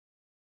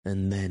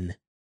 and then,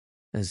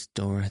 as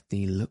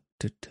Dorothy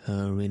looked at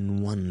her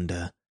in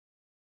wonder,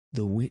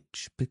 the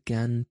witch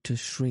began to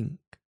shrink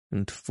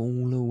and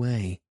fall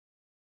away.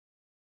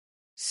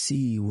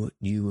 "See what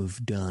you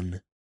have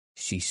done,"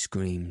 she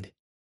screamed.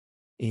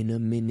 "In a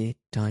minute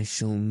I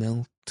shall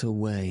melt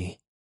away."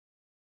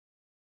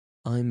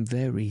 "I'm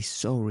very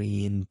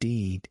sorry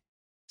indeed,"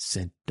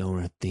 said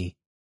Dorothy,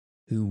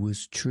 who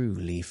was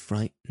truly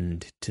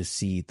frightened to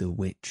see the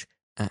witch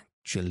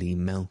actually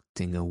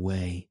melting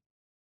away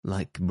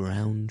like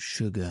brown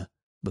sugar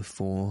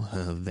before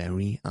her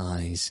very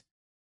eyes.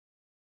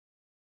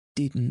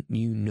 "Didn't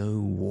you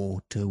know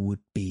water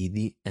would be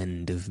the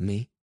end of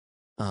me?"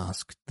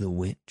 asked the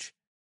witch,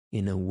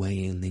 in a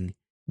wailing,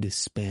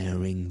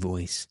 despairing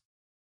voice.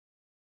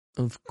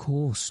 "Of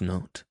course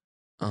not,"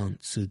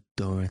 answered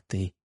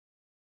Dorothy.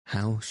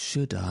 "How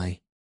should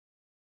I?"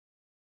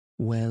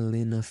 "Well,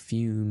 in a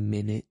few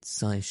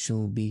minutes I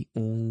shall be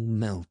all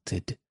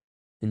melted,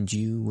 and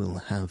you will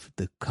have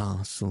the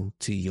castle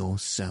to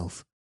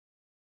yourself.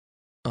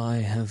 I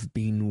have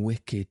been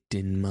wicked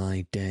in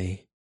my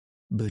day,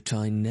 but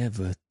I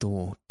never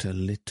thought a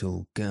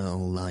little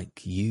girl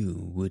like you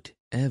would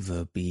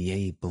ever be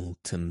able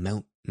to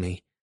melt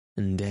me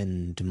and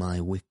end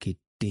my wicked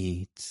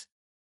deeds.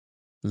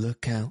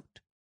 Look out,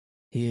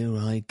 here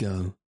I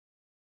go."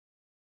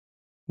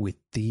 With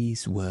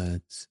these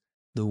words,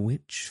 the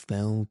witch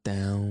fell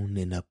down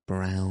in a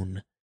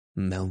brown,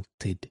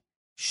 melted,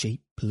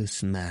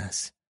 shapeless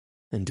mass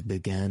and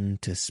began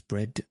to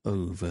spread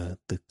over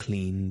the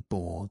clean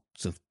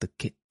boards of the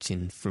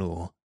kitchen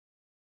floor.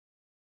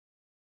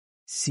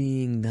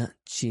 Seeing that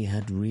she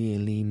had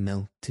really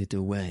melted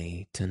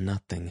away to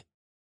nothing,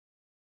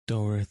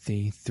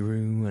 Dorothy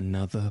threw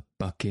another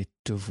bucket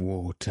of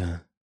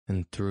water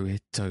and threw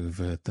it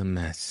over the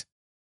mess.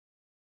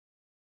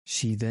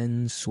 She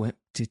then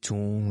swept it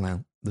all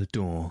out the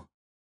door.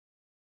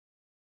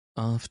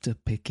 After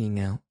picking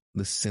out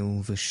the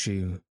silver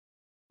shoe,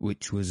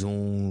 which was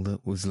all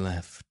that was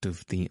left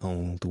of the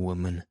old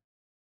woman,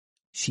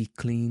 she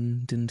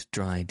cleaned and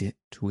dried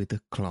it with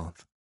a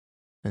cloth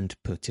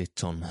and put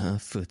it on her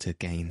foot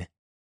again.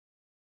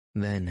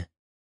 Then,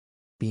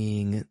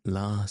 being at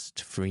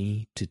last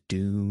free to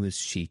do as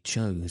she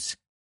chose,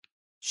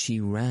 she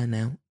ran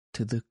out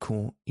to the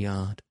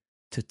courtyard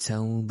to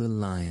tell the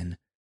lion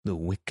the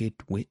wicked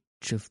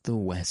witch of the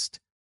West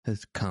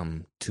had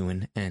come to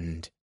an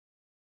end,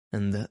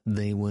 and that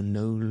they were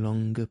no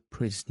longer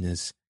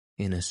prisoners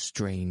in a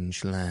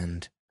strange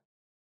land.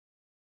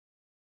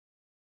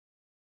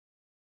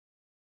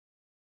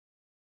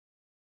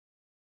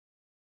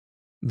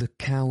 The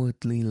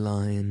Cowardly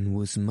Lion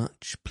was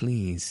much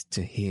pleased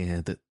to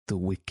hear that the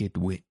wicked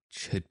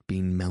witch had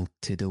been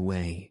melted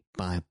away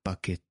by a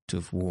bucket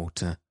of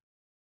water,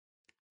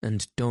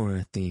 and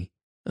Dorothy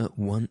at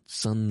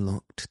once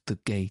unlocked the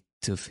gate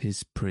of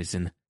his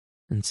prison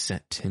and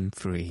set him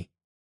free.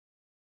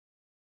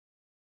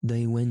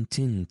 They went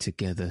in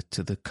together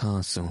to the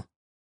castle,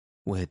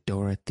 where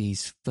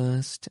Dorothy's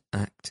first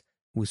act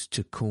was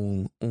to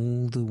call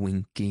all the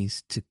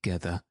Winkies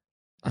together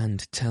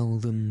and tell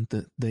them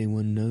that they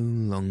were no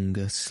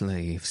longer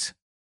slaves.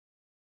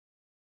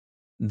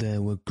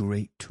 There were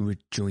great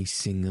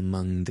rejoicing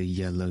among the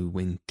yellow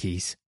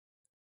Winkies,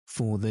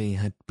 for they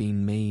had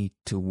been made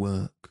to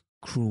work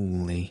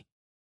cruelly.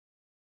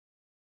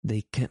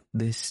 They kept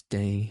this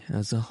day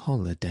as a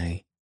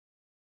holiday,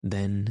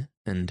 then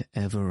and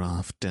ever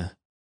after,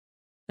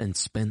 and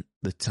spent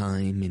the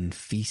time in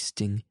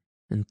feasting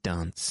and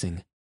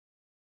dancing.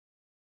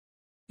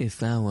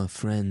 If our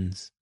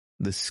friends,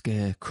 the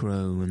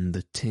Scarecrow and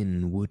the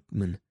Tin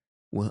Woodman,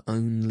 were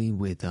only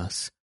with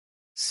us,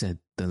 said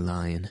the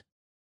Lion,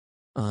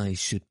 I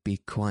should be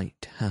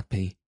quite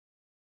happy.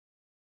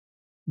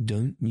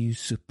 Don't you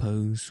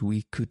suppose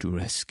we could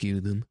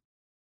rescue them?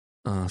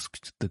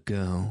 Asked the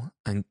girl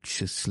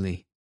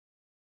anxiously.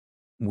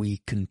 We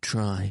can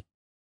try,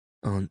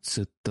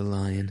 answered the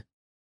Lion.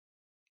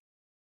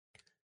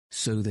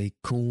 So they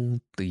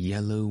called the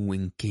yellow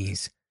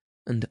Winkies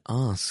and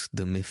asked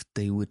them if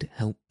they would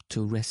help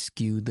to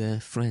rescue their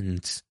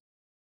friends,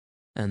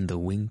 and the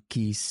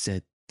Winkies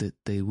said that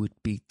they would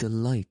be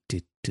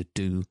delighted to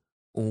do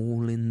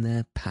all in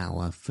their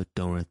power for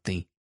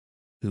Dorothy,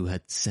 who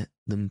had set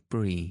them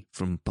free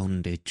from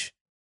bondage.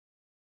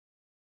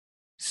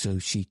 So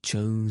she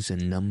chose a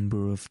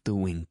number of the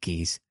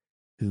Winkies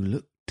who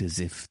looked as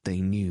if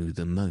they knew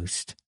the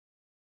most,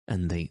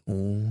 and they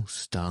all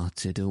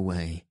started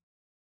away.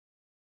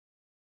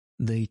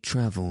 They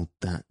travelled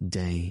that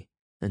day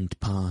and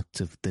part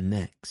of the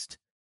next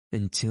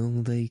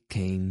until they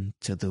came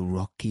to the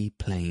rocky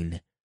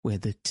plain where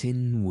the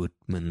Tin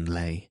Woodman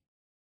lay,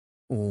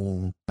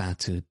 all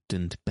battered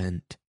and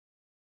bent.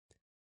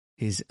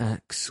 His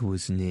axe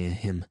was near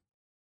him,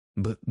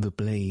 but the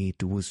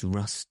blade was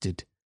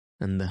rusted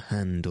and the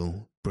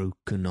handle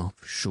broken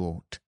off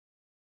short.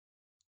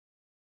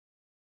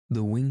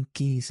 The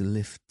Winkies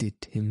lifted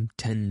him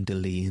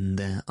tenderly in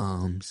their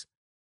arms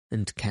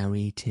and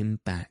carried him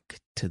back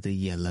to the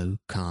yellow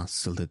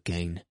castle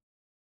again.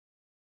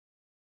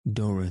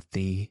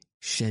 Dorothy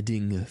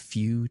shedding a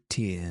few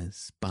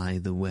tears by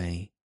the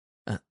way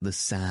at the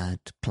sad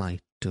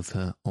plight of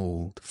her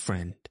old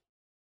friend.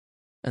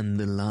 and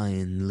the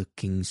lion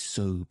looking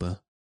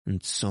sober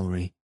and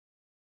sorry.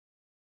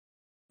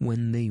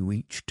 When they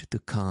reached the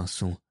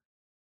castle,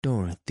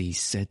 Dorothy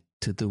said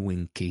to the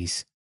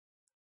Winkies,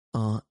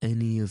 "Are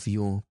any of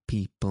your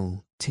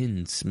people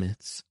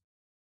tinsmiths?"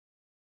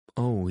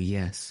 "Oh,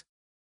 yes,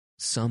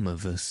 some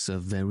of us are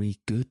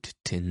very good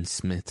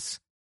tinsmiths,"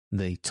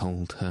 they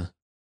told her.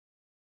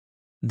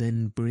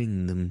 "Then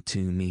bring them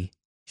to me,"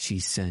 she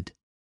said.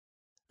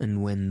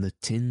 And when the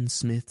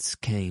tinsmiths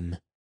came,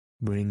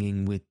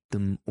 bringing with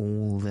them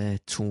all their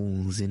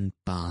tools in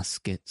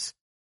baskets,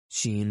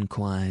 she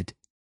inquired,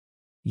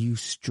 "You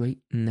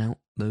straighten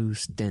out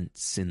those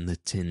dents in the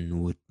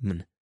Tin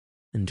Woodman,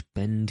 and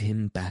bend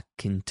him back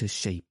into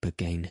shape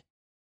again,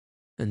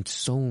 and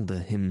solder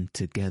him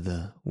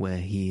together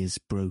where he is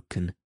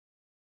broken."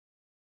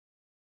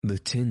 The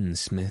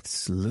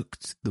tinsmiths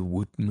looked the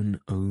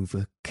woodman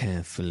over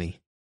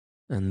carefully,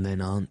 and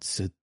then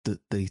answered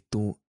that they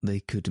thought they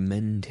could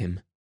mend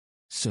him,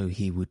 so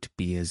he would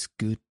be as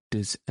good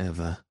as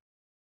ever.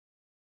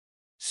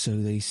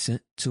 So they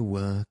set to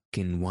work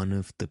in one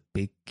of the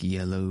big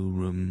yellow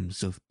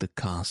rooms of the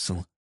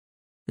castle,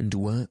 and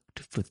worked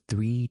for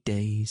 3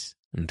 days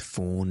and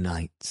 4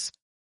 nights,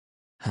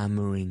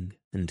 hammering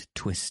and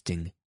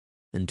twisting,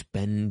 and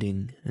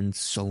bending and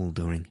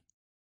soldering,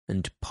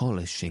 and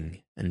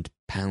polishing and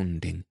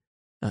pounding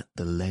at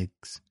the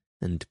legs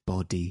and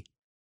body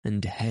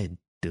and head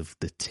of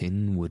the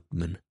Tin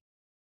Woodman,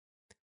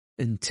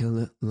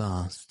 until at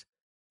last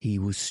he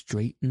was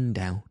straightened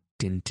out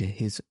into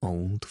his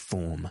old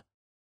form,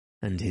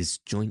 and his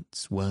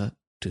joints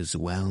worked as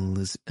well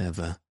as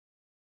ever.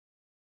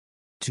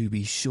 To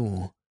be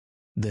sure,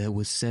 there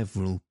were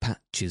several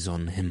patches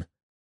on him,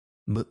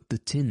 but the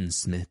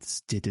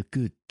tinsmiths did a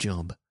good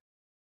job,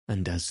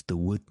 and as the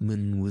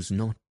woodman was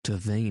not a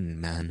vain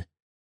man,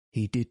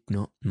 he did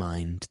not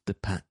mind the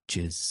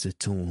patches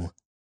at all.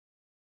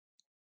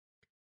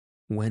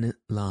 When at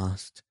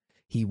last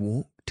he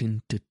walked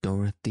into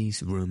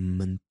Dorothy's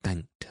room and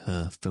thanked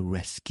her for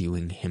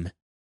rescuing him,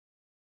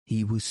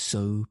 he was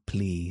so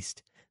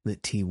pleased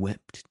that he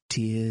wept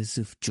tears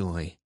of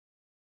joy,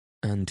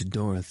 and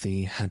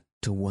Dorothy had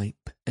to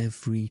wipe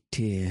every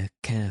tear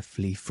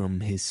carefully from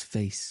his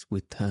face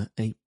with her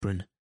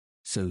apron,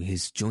 so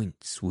his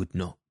joints would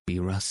not be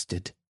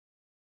rusted.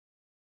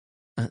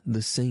 At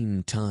the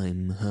same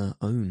time her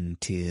own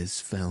tears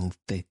fell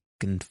thick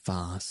and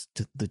fast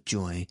at the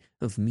joy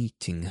of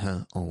meeting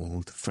her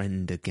old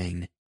friend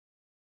again,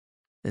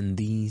 and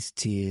these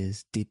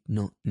tears did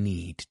not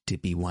need to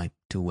be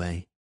wiped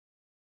away.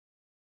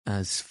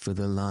 As for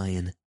the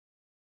lion,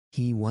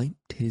 he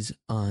wiped his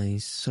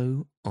eyes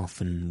so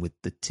often with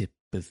the tip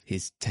of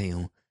his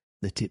tail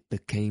that it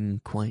became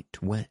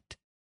quite wet,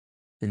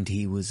 and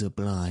he was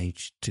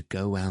obliged to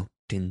go out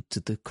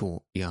into the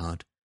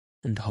courtyard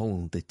and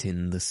hold it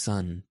in the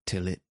sun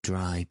till it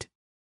dried.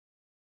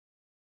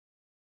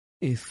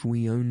 "If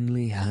we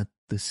only had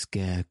the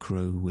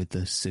Scarecrow with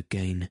us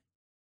again,"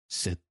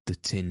 said the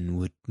Tin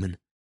Woodman,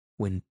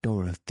 when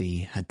Dorothy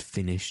had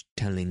finished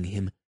telling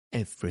him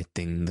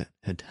everything that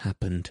had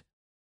happened.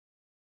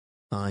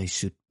 "I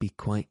should be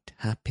quite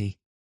happy."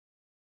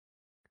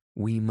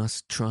 "We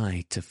must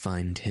try to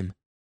find him,"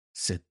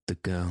 said the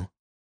girl.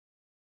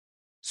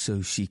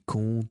 So she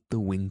called the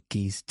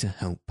Winkies to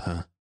help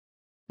her,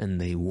 and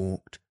they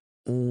walked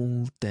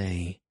all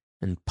day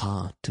and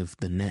part of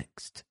the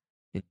next,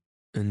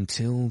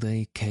 until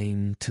they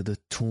came to the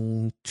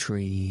tall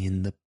tree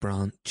in the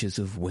branches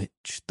of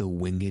which the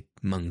winged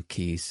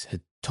monkeys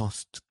had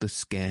tossed the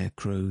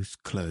Scarecrow's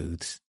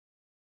clothes.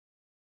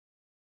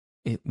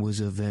 It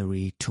was a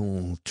very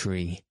tall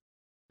tree,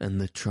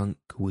 and the trunk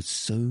was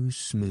so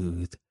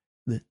smooth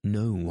that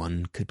no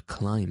one could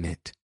climb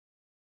it.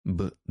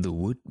 But the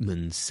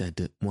woodman said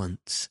at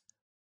once,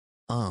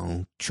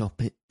 "I'll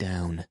chop it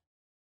down,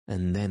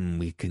 and then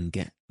we can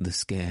get the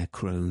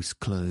Scarecrow's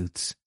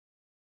clothes."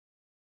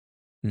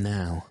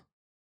 Now,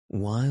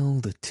 while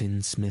the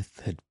tinsmith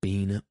had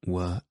been at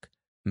work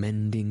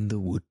mending the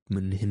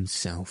woodman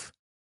himself,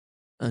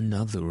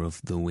 another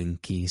of the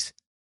Winkies,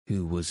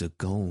 who was a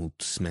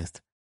goldsmith,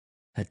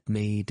 had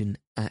made an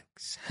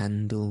axe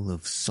handle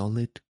of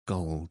solid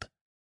gold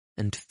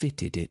and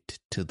fitted it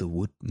to the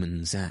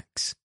woodman's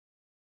axe,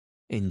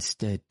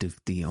 instead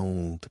of the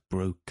old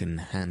broken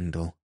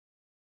handle.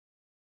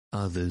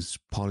 Others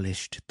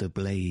polished the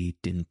blade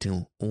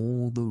until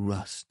all the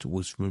rust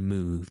was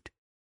removed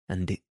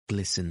and it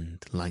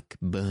glistened like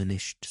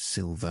burnished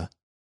silver.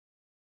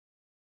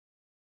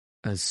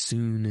 As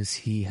soon as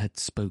he had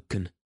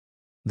spoken,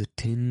 the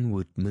Tin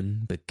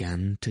Woodman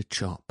began to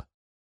chop,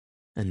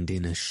 and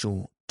in a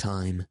short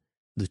time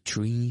the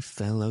tree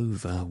fell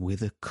over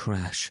with a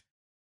crash,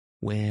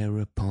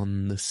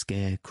 whereupon the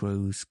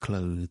Scarecrow's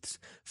clothes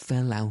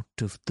fell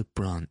out of the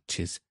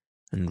branches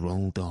and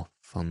rolled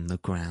off on the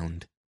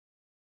ground.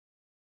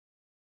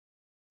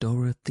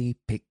 Dorothy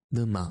picked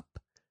them up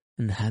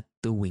and had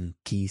the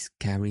Winkies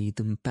carry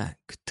them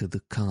back to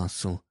the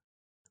castle,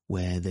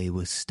 where they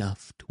were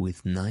stuffed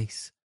with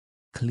nice,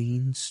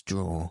 clean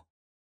straw,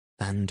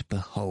 and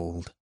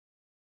behold,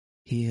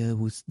 here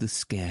was the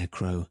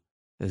Scarecrow,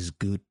 as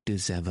good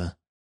as ever,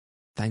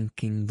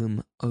 thanking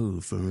them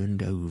over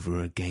and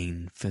over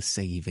again for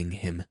saving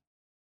him.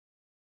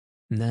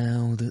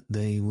 Now that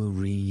they were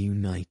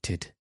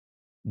reunited,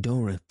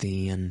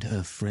 Dorothy and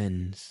her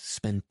friends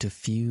spent a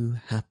few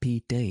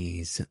happy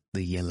days at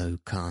the Yellow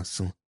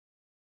Castle,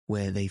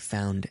 where they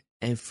found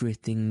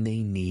everything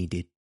they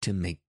needed to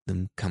make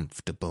them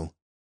comfortable.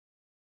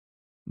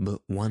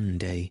 But one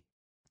day,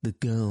 the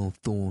girl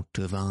thought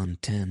of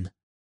Aunt Em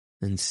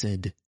and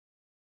said,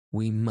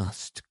 "We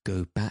must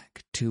go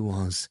back to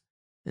Oz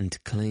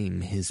and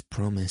claim his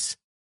promise."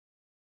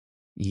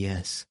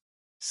 "Yes,"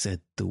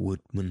 said the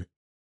Woodman,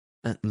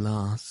 "at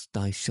last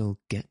I shall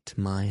get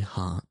my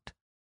heart."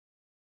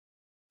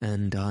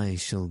 "And I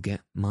shall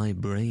get my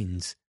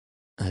brains,"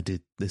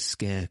 added the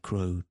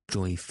Scarecrow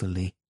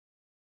joyfully.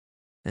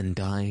 "And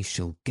I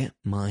shall get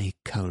my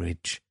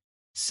courage,"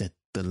 said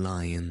the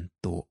Lion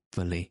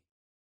thoughtfully.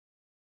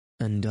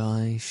 "And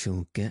I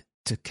shall get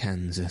to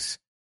Kansas,"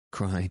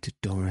 cried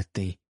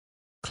Dorothy,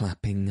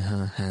 clapping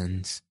her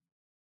hands.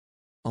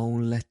 "Oh,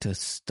 let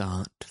us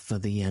start for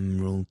the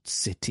Emerald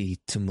City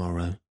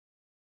tomorrow."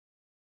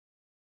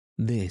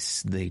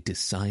 This they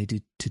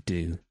decided to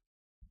do.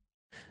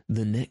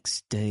 The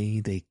next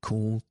day they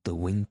called the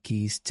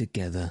Winkies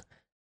together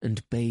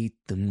and bade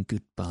them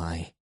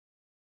goodbye.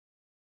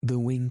 The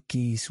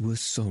Winkies were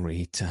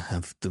sorry to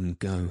have them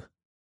go,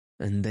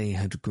 and they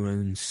had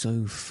grown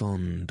so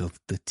fond of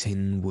the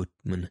Tin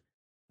Woodman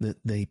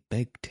that they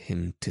begged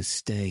him to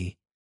stay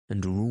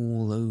and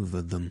rule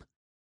over them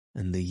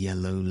and the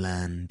yellow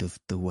land of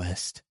the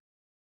West.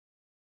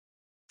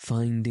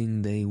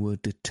 Finding they were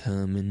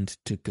determined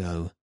to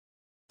go,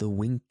 the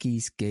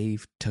Winkies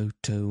gave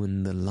Toto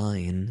and the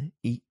Lion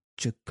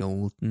each a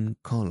golden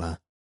collar,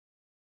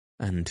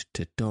 and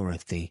to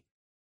Dorothy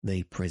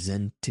they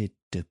presented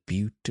a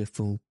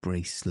beautiful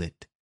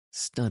bracelet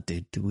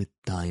studded with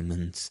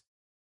diamonds,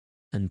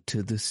 and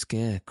to the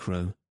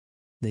Scarecrow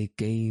they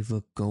gave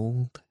a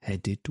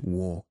gold-headed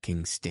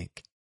walking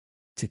stick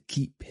to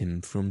keep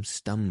him from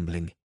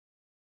stumbling,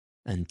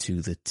 and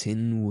to the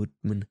Tin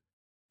Woodman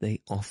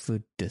they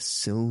offered a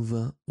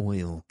silver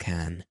oil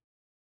can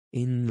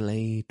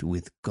inlaid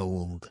with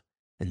gold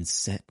and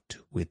set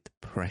with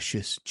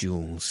precious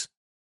jewels.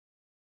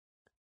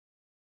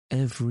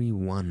 Every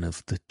one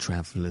of the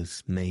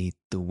travellers made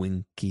the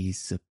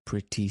Winkies a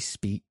pretty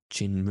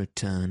speech in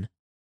return,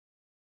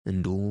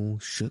 and all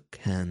shook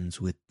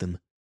hands with them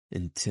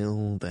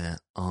until their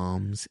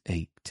arms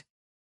ached.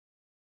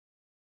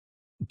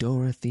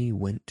 Dorothy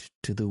went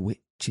to the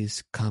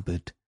witch's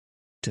cupboard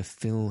to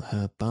fill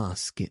her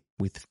basket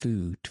with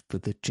food for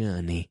the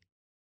journey,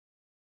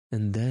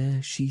 and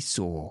there she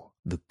saw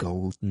the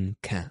golden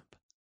cap.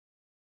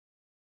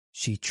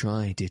 She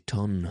tried it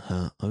on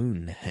her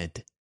own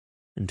head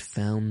and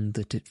found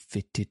that it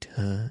fitted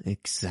her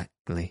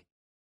exactly.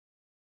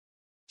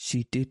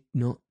 She did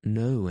not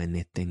know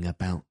anything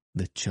about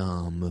the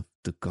charm of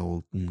the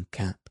golden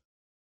cap,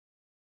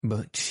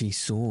 but she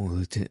saw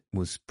that it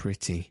was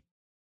pretty,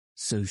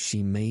 so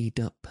she made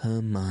up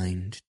her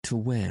mind to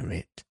wear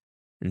it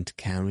and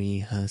carry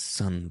her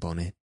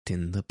sunbonnet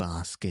in the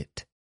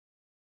basket.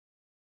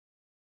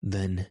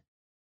 Then,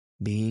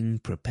 being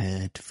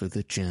prepared for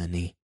the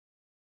journey,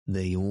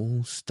 they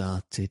all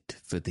started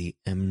for the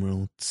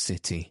Emerald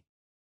City,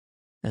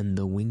 and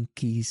the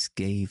Winkies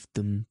gave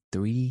them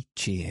 3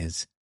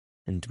 cheers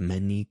and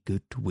many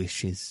good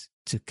wishes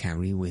to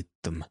carry with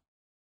them.